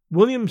friend,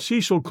 William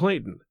Cecil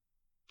Clayton,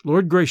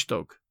 Lord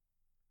Greystoke.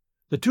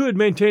 The two had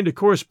maintained a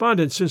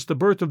correspondence since the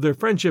birth of their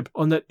friendship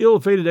on that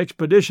ill-fated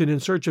expedition in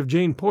search of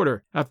Jane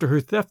Porter after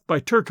her theft by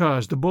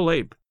Turquoise the bull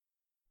ape.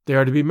 "They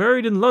are to be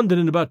married in London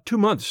in about 2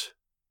 months,"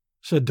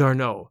 said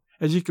D'Arnot,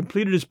 as he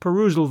completed his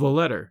perusal of the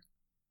letter.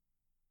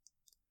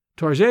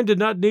 Tarzan did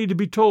not need to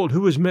be told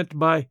who was meant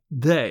by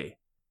 "they."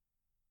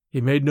 He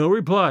made no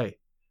reply,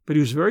 but he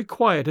was very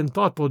quiet and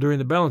thoughtful during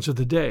the balance of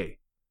the day.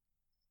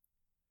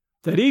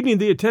 That evening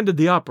they attended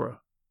the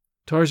opera.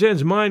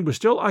 Tarzan's mind was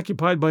still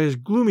occupied by his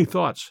gloomy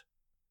thoughts.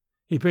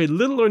 He paid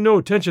little or no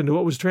attention to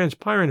what was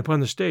transpiring upon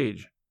the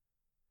stage.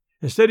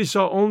 Instead, he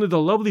saw only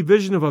the lovely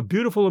vision of a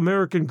beautiful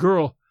American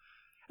girl,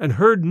 and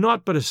heard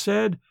naught but a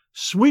sad,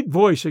 sweet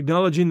voice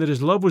acknowledging that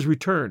his love was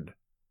returned.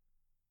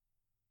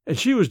 And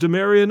she was to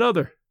marry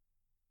another.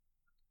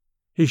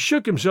 He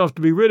shook himself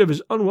to be rid of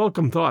his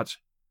unwelcome thoughts,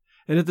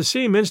 and at the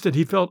same instant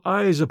he felt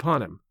eyes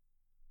upon him.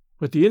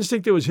 With the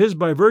instinct that was his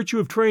by virtue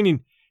of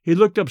training, he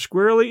looked up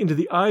squarely into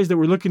the eyes that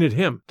were looking at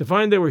him, to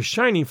find they were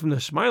shining from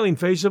the smiling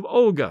face of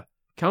Olga,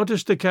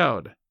 Countess de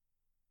Caude.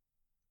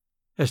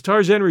 As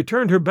Tarzan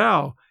returned her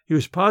bow, he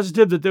was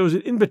positive that there was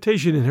an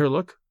invitation in her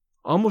look,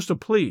 almost a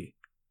plea.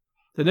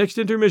 The next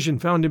intermission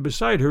found him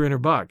beside her in her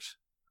box.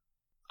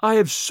 "I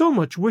have so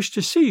much wished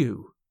to see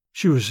you,"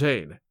 she was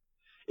saying.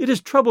 "It has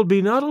troubled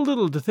me not a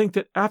little to think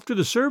that after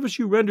the service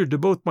you rendered to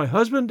both my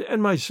husband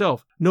and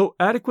myself, no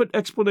adequate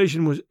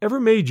explanation was ever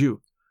made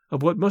you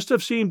of what must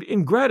have seemed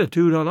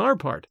ingratitude on our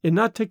part in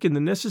not taking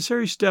the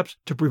necessary steps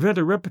to prevent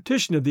a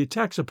repetition of the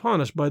attacks upon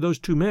us by those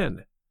 2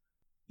 men.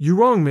 "You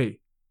wrong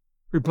me,"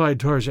 replied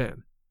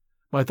Tarzan.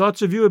 "My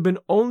thoughts of you have been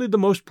only the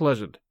most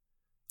pleasant.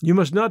 You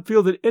must not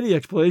feel that any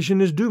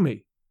explanation is due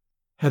me.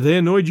 Have they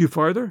annoyed you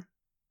farther?"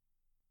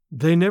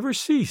 "They never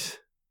cease,"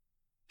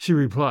 she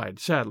replied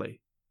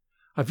sadly.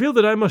 "I feel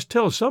that I must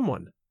tell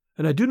someone,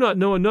 and I do not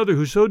know another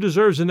who so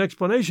deserves an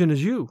explanation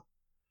as you.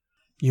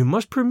 You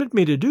must permit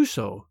me to do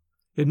so.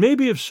 It may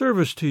be of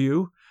service to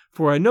you,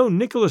 for I know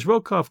Nicholas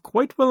Rokoff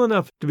quite well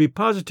enough to be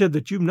positive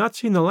that you've not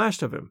seen the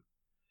last of him.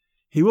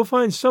 He will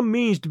find some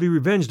means to be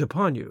revenged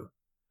upon you.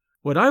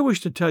 What I wish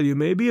to tell you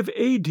may be of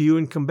aid to you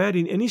in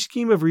combating any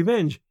scheme of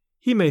revenge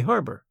he may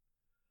harbor.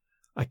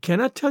 I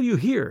cannot tell you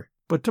here,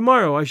 but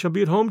tomorrow I shall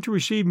be at home to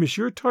receive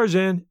Monsieur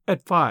Tarzan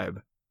at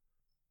 5.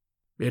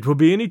 "It will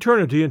be an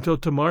eternity until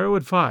tomorrow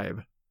at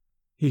 5,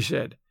 he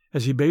said,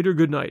 as he bade her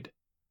good night.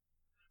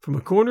 From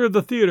a corner of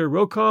the theater,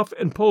 Rokoff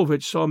and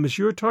Polvich saw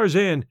Monsieur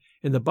Tarzan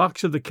in the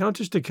box of the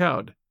Countess de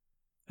Caude,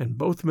 and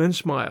both men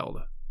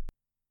smiled.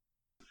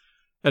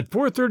 At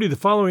 4:30 the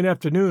following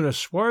afternoon, a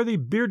swarthy,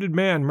 bearded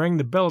man rang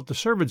the bell at the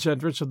servants'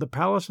 entrance of the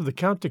palace of the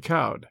Count de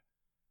Caude.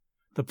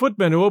 The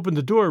footman who opened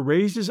the door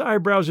raised his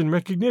eyebrows in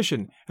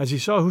recognition as he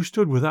saw who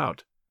stood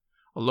without.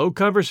 A low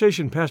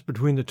conversation passed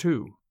between the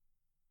two.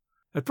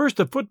 At first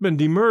the footman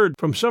demurred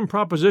from some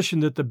proposition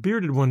that the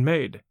bearded one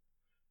made,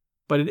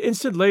 but an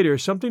instant later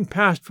something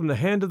passed from the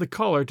hand of the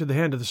caller to the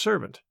hand of the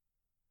servant.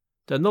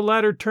 Then the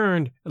latter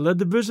turned and led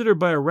the visitor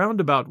by a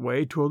roundabout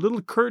way to a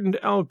little curtained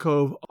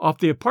alcove off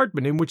the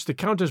apartment in which the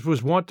Countess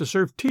was wont to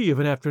serve tea of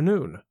an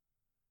afternoon.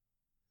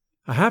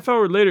 A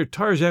half-hour later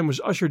Tarzan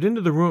was ushered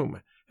into the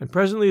room, and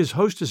presently his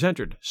hostess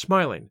entered,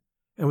 smiling,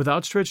 and with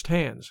outstretched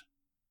hands.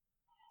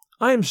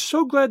 "I am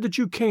so glad that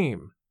you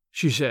came,"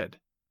 she said.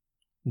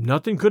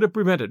 "Nothing could have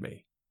prevented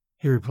me,"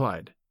 he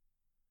replied.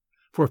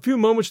 For a few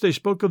moments they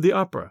spoke of the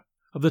opera,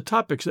 of the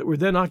topics that were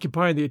then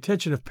occupying the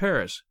attention of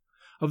Paris,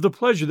 of the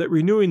pleasure that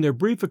renewing their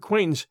brief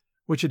acquaintance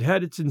which had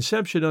had its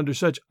inception under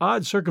such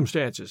odd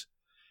circumstances,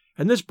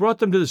 and this brought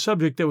them to the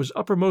subject that was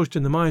uppermost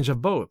in the minds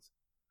of both.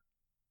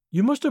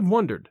 "You must have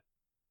wondered,"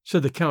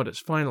 said the Countess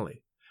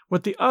finally,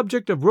 "what the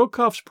object of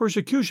Rokoff's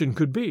persecution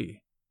could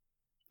be.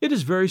 It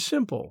is very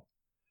simple.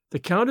 The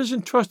Count is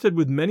entrusted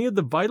with many of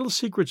the vital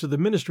secrets of the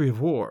Ministry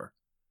of War.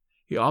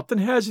 He often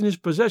has in his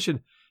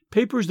possession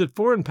papers that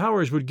foreign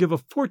powers would give a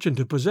fortune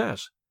to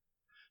possess,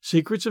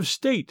 secrets of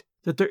state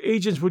that their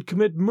agents would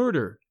commit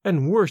murder,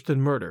 and worse than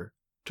murder,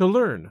 to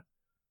learn.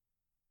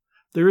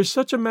 There is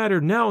such a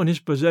matter now in his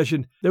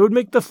possession that would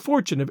make the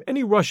fortune of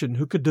any Russian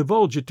who could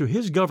divulge it to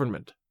his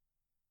government.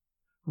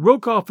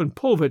 Rokoff and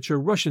Polvich are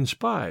Russian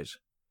spies.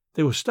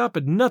 They will stop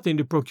at nothing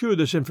to procure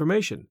this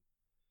information.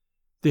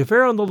 The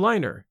affair on the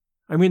liner,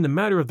 I mean the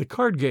matter of the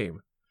card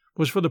game,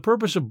 was for the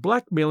purpose of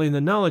blackmailing the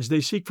knowledge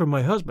they seek from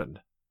my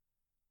husband.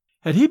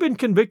 Had he been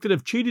convicted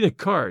of cheating at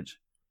cards,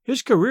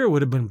 his career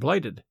would have been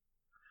blighted.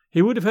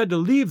 He would have had to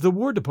leave the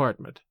War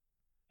Department.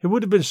 He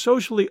would have been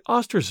socially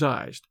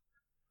ostracized.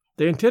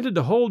 They intended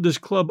to hold this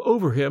club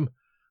over him,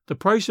 the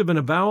price of an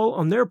avowal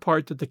on their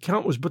part that the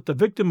Count was but the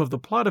victim of the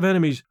plot of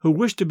enemies who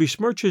wished to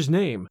besmirch his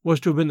name was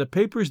to have been the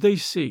papers they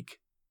seek.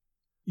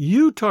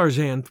 You,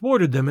 Tarzan,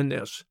 thwarted them in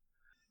this.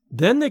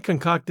 Then they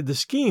concocted the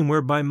scheme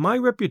whereby my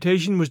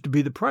reputation was to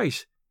be the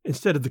price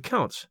instead of the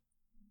Count's.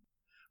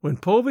 When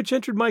Paulvitch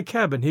entered my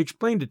cabin, he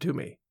explained it to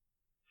me.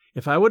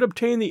 If I would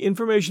obtain the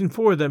information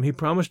for them, he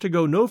promised to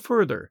go no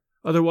further,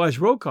 otherwise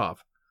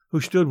Rokoff,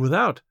 who stood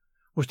without,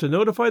 was to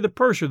notify the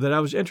purser that I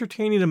was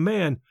entertaining a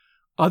man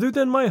other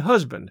than my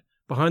husband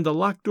behind the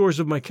locked doors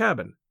of my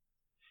cabin.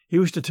 He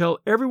was to tell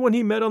everyone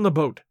he met on the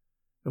boat,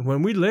 and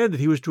when we landed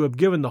he was to have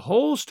given the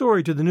whole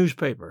story to the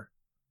newspaper.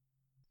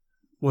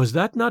 Was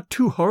that not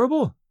too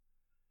horrible?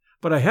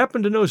 But I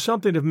happened to know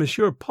something of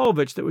Monsieur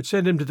Paulvitch that would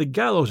send him to the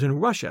gallows in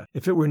Russia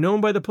if it were known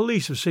by the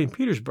police of St.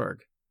 Petersburg.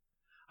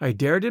 I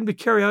dared him to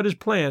carry out his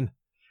plan,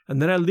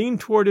 and then I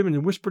leaned toward him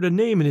and whispered a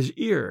name in his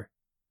ear.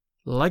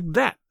 Like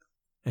that,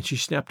 and she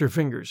snapped her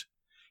fingers.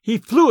 He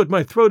flew at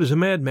my throat as a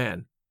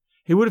madman.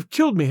 He would have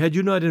killed me had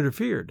you not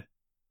interfered.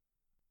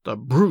 The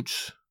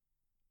brutes,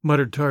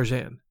 muttered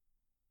Tarzan.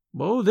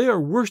 Oh, they are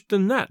worse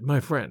than that, my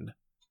friend,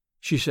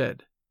 she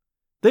said.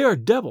 They are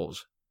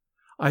devils.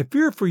 I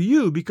fear for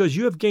you because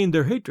you have gained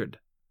their hatred.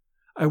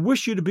 I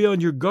wish you to be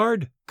on your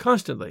guard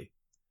constantly.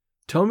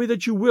 Tell me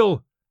that you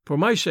will, for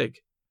my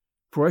sake,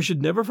 for I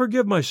should never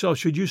forgive myself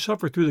should you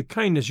suffer through the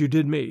kindness you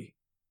did me.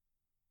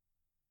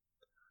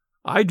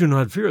 I do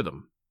not fear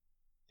them,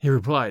 he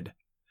replied.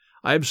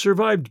 I have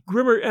survived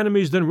grimmer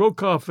enemies than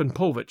Rokoff and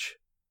Paulvitch.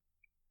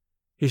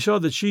 He saw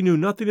that she knew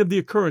nothing of the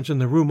occurrence in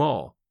the Rue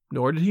Mall,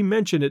 nor did he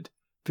mention it,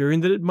 fearing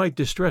that it might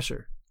distress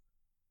her.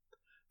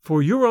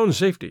 For your own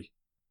safety,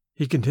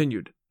 he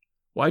continued,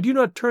 why do you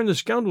not turn the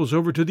scoundrels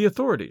over to the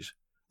authorities?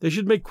 They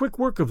should make quick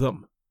work of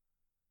them.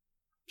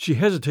 She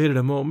hesitated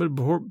a moment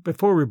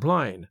before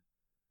replying.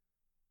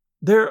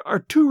 There are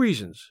 2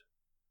 reasons,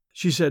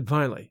 she said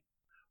finally.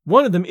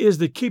 One of them is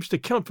that keeps the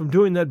Count from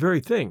doing that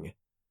very thing.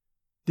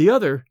 The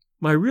other,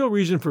 my real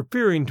reason for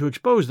fearing to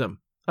expose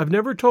them, I've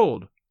never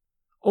told.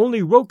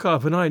 Only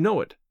Rokoff and I know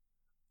it.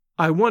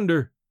 I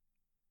wonder—"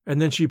 And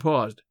then she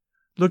paused,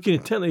 looking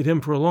intently at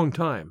him for a long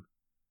time.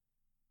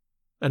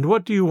 "And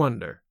what do you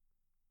wonder?"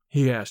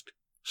 he asked,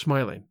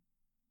 smiling.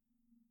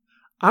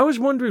 "I was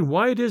wondering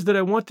why it is that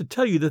I want to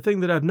tell you the thing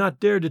that I've not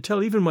dared to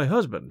tell even my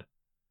husband.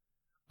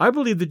 I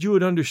believe that you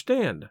would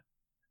understand,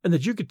 and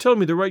that you could tell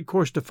me the right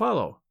course to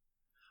follow.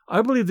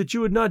 I believe that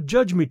you would not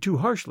judge me too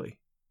harshly."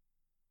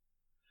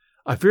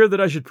 "I fear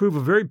that I should prove a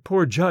very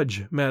poor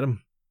judge,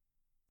 madam,"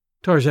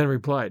 Tarzan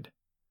replied.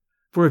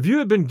 "For if you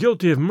had been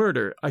guilty of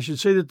murder, I should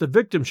say that the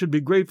victim should be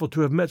grateful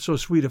to have met so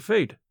sweet a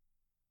fate."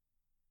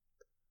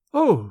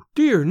 "Oh,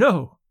 dear,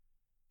 no,"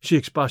 she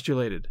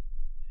expostulated.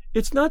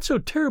 "It's not so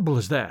terrible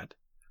as that.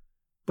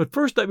 But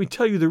first let me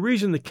tell you the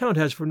reason the Count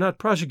has for not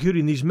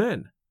prosecuting these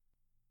men.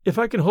 If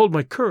I can hold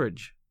my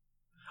courage,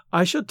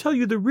 I shall tell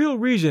you the real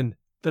reason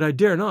that I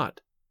dare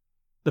not.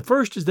 The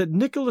first is that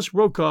Nicholas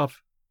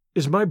Rokoff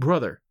is my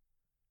brother.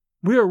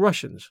 We are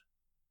Russians.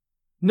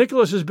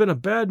 Nicholas has been a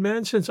bad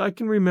man since I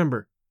can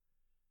remember.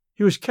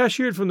 He was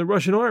cashiered from the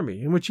Russian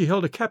army, in which he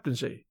held a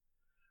captaincy.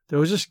 There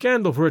was a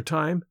scandal for a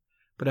time,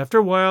 but after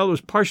a while it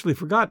was partially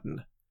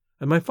forgotten,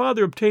 and my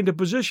father obtained a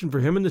position for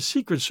him in the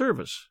Secret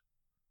Service.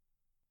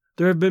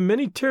 There have been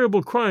many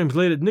terrible crimes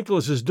laid at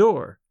Nicholas's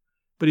door,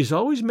 but he's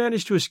always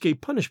managed to escape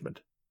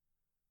punishment.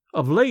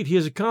 Of late he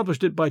has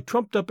accomplished it by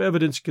trumped-up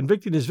evidence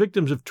convicting his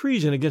victims of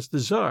treason against the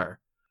Tsar,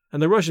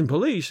 and the Russian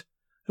police,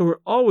 who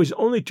are always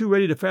only too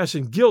ready to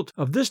fasten guilt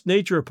of this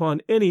nature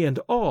upon any and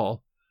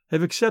all,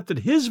 have accepted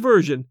his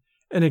version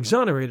and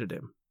exonerated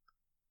him.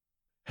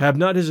 Have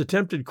not his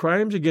attempted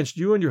crimes against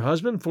you and your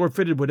husband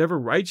forfeited whatever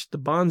rights the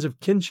bonds of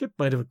kinship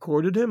might have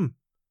accorded him?"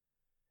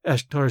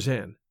 asked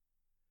Tarzan.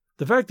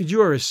 "The fact that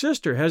you are his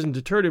sister hasn't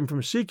deterred him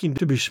from seeking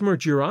to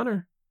besmirch your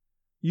honor.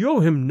 You owe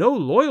him no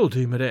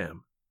loyalty,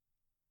 madame."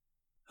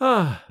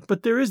 "Ah,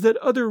 but there is that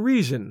other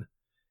reason.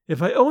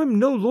 If I owe him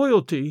no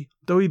loyalty,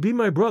 though he be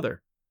my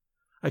brother,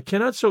 I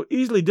cannot so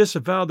easily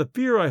disavow the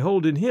fear I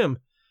hold in him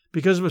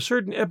because of a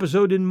certain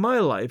episode in my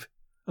life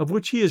of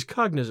which he is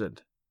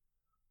cognizant.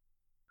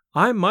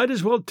 I might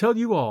as well tell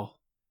you all,"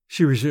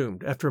 she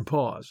resumed after a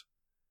pause,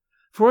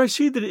 "for I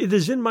see that it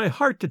is in my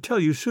heart to tell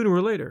you sooner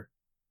or later.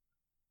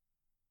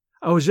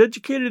 I was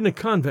educated in a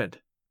convent.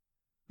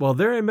 While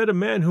there I met a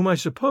man whom I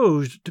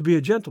supposed to be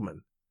a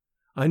gentleman.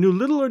 I knew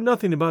little or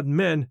nothing about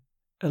men,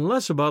 and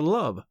less about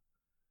love.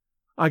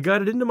 I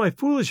got it into my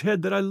foolish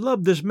head that I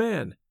loved this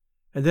man,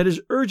 and at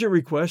his urgent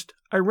request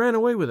I ran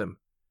away with him.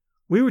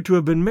 We were to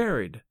have been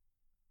married.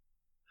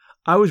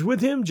 I was with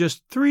him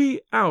just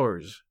 3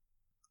 hours,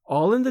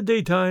 all in the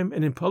daytime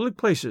and in public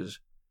places,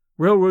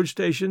 railroad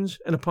stations,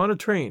 and upon a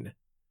train.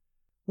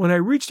 When I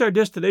reached our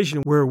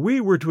destination where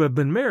we were to have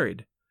been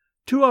married,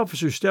 2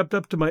 officers stepped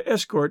up to my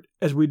escort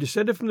as we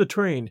descended from the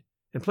train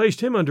and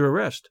placed him under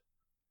arrest.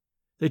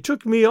 They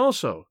took me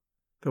also,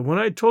 but when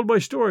I had told my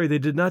story they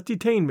did not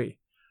detain me,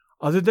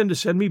 other than to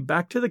send me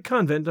back to the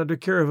convent under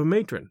care of a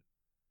matron.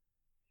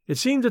 It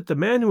seemed that the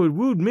man who had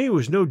wooed me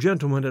was no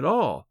gentleman at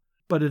all,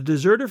 but a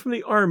deserter from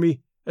the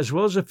army as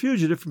well as a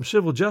fugitive from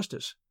civil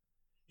justice.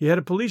 He had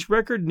a police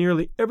record in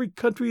nearly every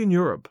country in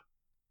Europe.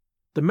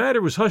 The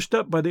matter was hushed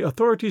up by the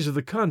authorities of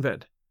the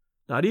convent.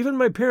 Not even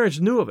my parents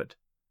knew of it.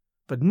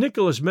 But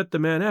Nicholas met the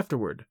man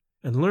afterward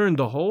and learned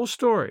the whole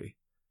story.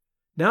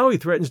 Now he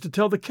threatens to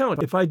tell the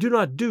Count if I do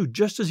not do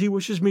just as he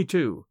wishes me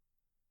to."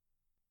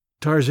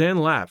 Tarzan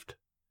laughed.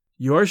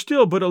 "You are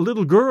still but a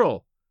little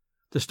girl.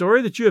 The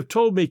story that you have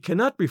told me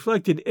cannot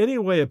reflect in any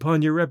way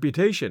upon your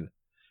reputation,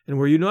 and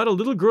were you not a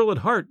little girl at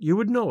heart, you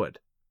would know it.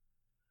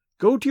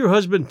 Go to your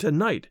husband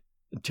tonight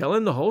and tell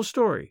him the whole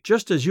story,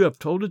 just as you have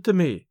told it to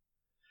me.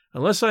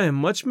 Unless I am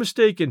much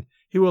mistaken,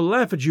 he will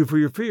laugh at you for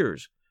your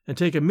fears, and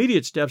take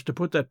immediate steps to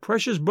put that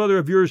precious brother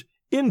of yours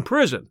in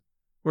prison,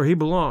 where he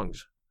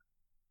belongs."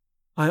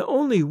 "I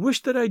only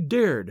wish that I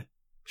dared,"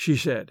 she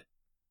said.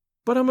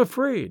 "But I'm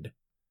afraid.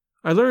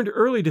 I learned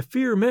early to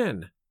fear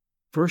men.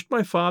 First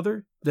my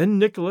father, then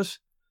Nicholas,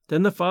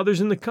 then the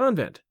fathers in the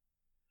convent.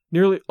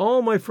 Nearly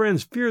all my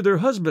friends fear their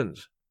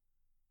husbands.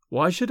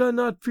 Why should I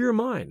not fear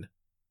mine?"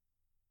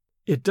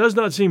 "It does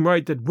not seem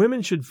right that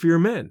women should fear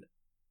men,"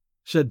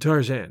 said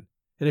Tarzan,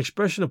 an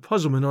expression of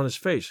puzzlement on his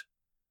face.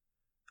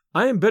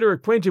 "I am better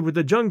acquainted with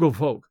the jungle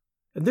folk,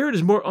 and there it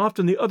is more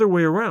often the other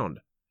way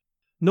around.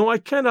 No, I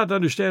cannot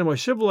understand why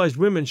civilized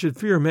women should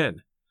fear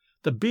men,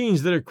 the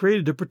beings that are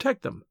created to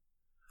protect them.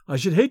 I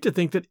should hate to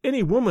think that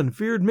any woman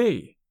feared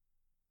me."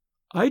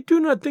 "I do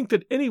not think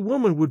that any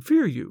woman would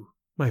fear you,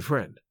 my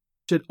friend,"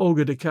 said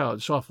Olga de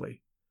Coude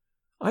softly.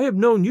 "I have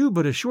known you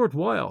but a short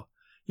while,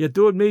 yet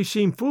though it may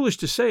seem foolish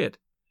to say it,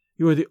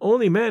 you are the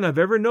only man I've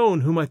ever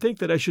known whom I think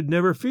that I should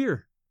never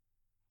fear.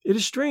 It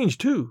is strange,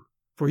 too,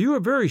 for you are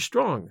very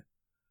strong.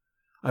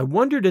 I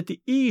wondered at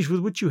the ease with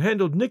which you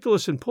handled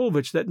Nicholas and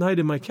Polvich that night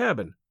in my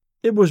cabin.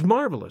 It was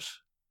marvelous."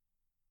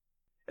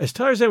 As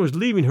Tarzan was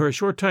leaving her a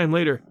short time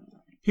later,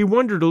 he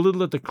wondered a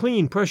little at the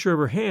clean pressure of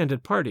her hand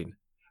at parting,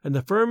 and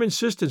the firm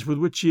insistence with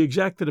which she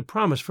exacted a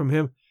promise from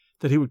him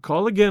that he would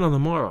call again on the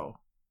morrow.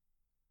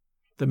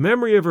 The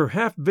memory of her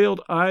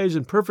half-veiled eyes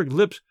and perfect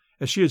lips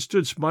as she had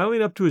stood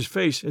smiling up to his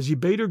face as he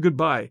bade her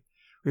good-bye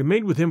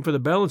remained with him for the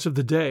balance of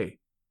the day.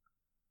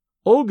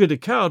 Olga de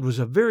Coude was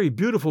a very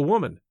beautiful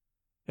woman,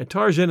 and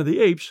Tarzan of the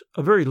Apes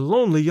a very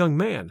lonely young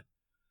man,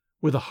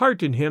 with a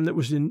heart in him that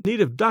was in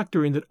need of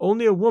doctoring that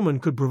only a woman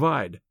could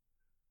provide.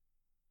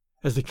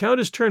 As the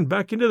Countess turned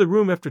back into the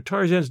room after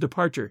Tarzan's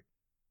departure,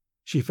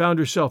 she found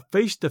herself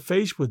face to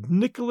face with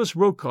Nicholas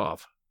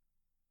Rokoff.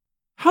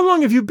 "How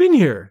long have you been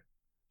here?"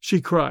 she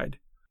cried,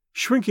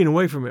 shrinking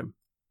away from him.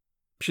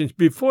 "Since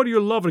before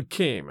your lover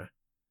came,"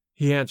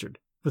 he answered,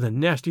 with a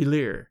nasty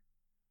leer.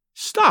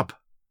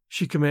 "Stop!"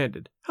 she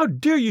commanded. "How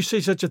dare you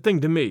say such a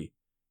thing to me?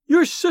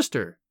 Your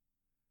sister!"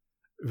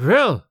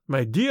 "Well,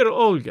 my dear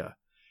Olga,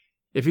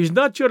 if he's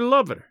not your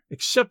lover,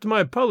 accept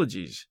my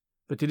apologies,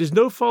 but it is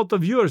no fault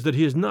of yours that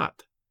he is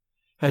not.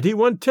 Had he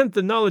 1/10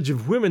 the knowledge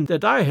of women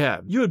that I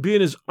have, you would be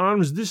in his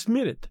arms this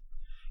minute.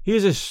 He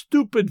is a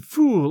stupid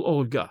fool,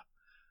 Olga.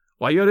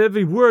 Why, your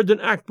every word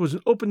and act was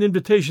an open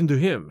invitation to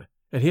him,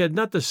 and he had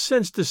not the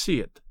sense to see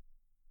it."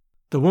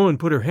 The woman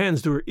put her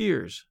hands to her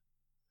ears.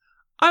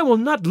 "I will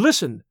not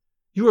listen.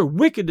 You are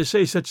wicked to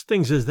say such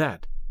things as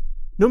that.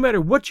 No matter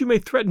what you may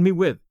threaten me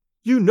with,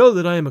 you know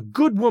that I am a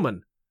good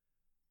woman.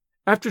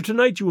 After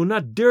tonight you will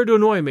not dare to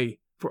annoy me,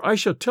 for I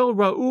shall tell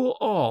Raoul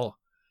all.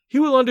 He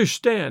will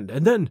understand,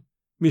 and then,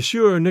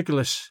 Monsieur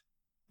Nicholas,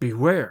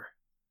 beware."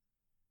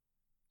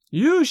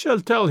 "You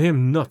shall tell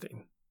him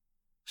nothing,"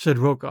 said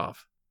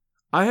Rokoff.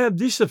 "I have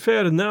this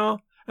affair now,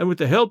 and with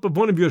the help of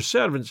one of your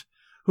servants,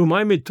 whom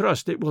I may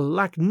trust, it will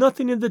lack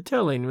nothing in the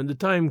telling when the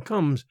time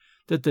comes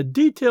that the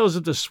details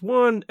of the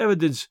sworn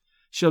evidence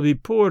shall be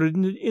poured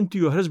into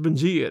your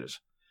husband's ears.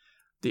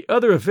 The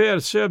other affair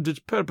served its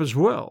purpose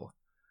well.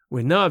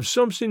 We now have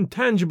something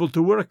tangible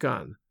to work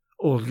on,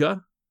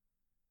 Olga.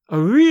 A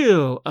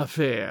real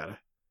affair.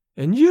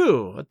 And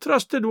you, a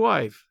trusted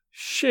wife.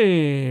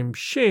 Shame,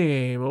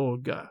 shame,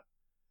 Olga."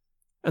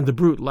 And the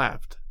brute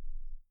laughed.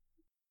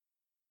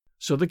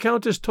 So the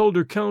Countess told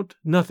her Count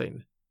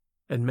nothing,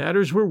 and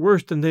matters were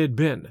worse than they had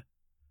been.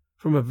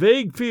 From a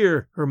vague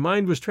fear her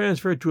mind was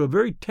transferred to a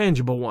very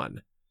tangible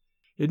one.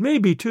 It may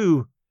be,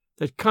 too,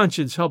 that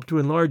conscience helped to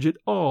enlarge it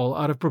all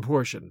out of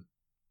proportion.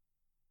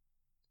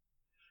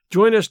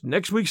 Join us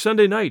next week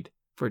Sunday night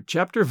for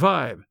Chapter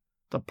 5,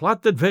 The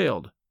Plot That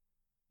Failed,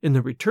 in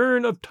The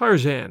Return of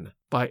Tarzan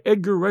by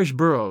Edgar Rice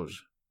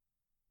Burroughs.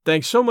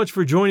 Thanks so much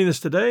for joining us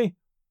today.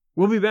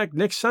 We'll be back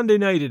next Sunday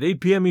night at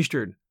 8 p.m.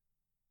 Eastern.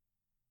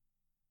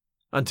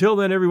 Until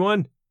then,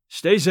 everyone,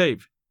 stay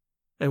safe,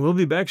 and we'll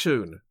be back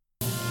soon.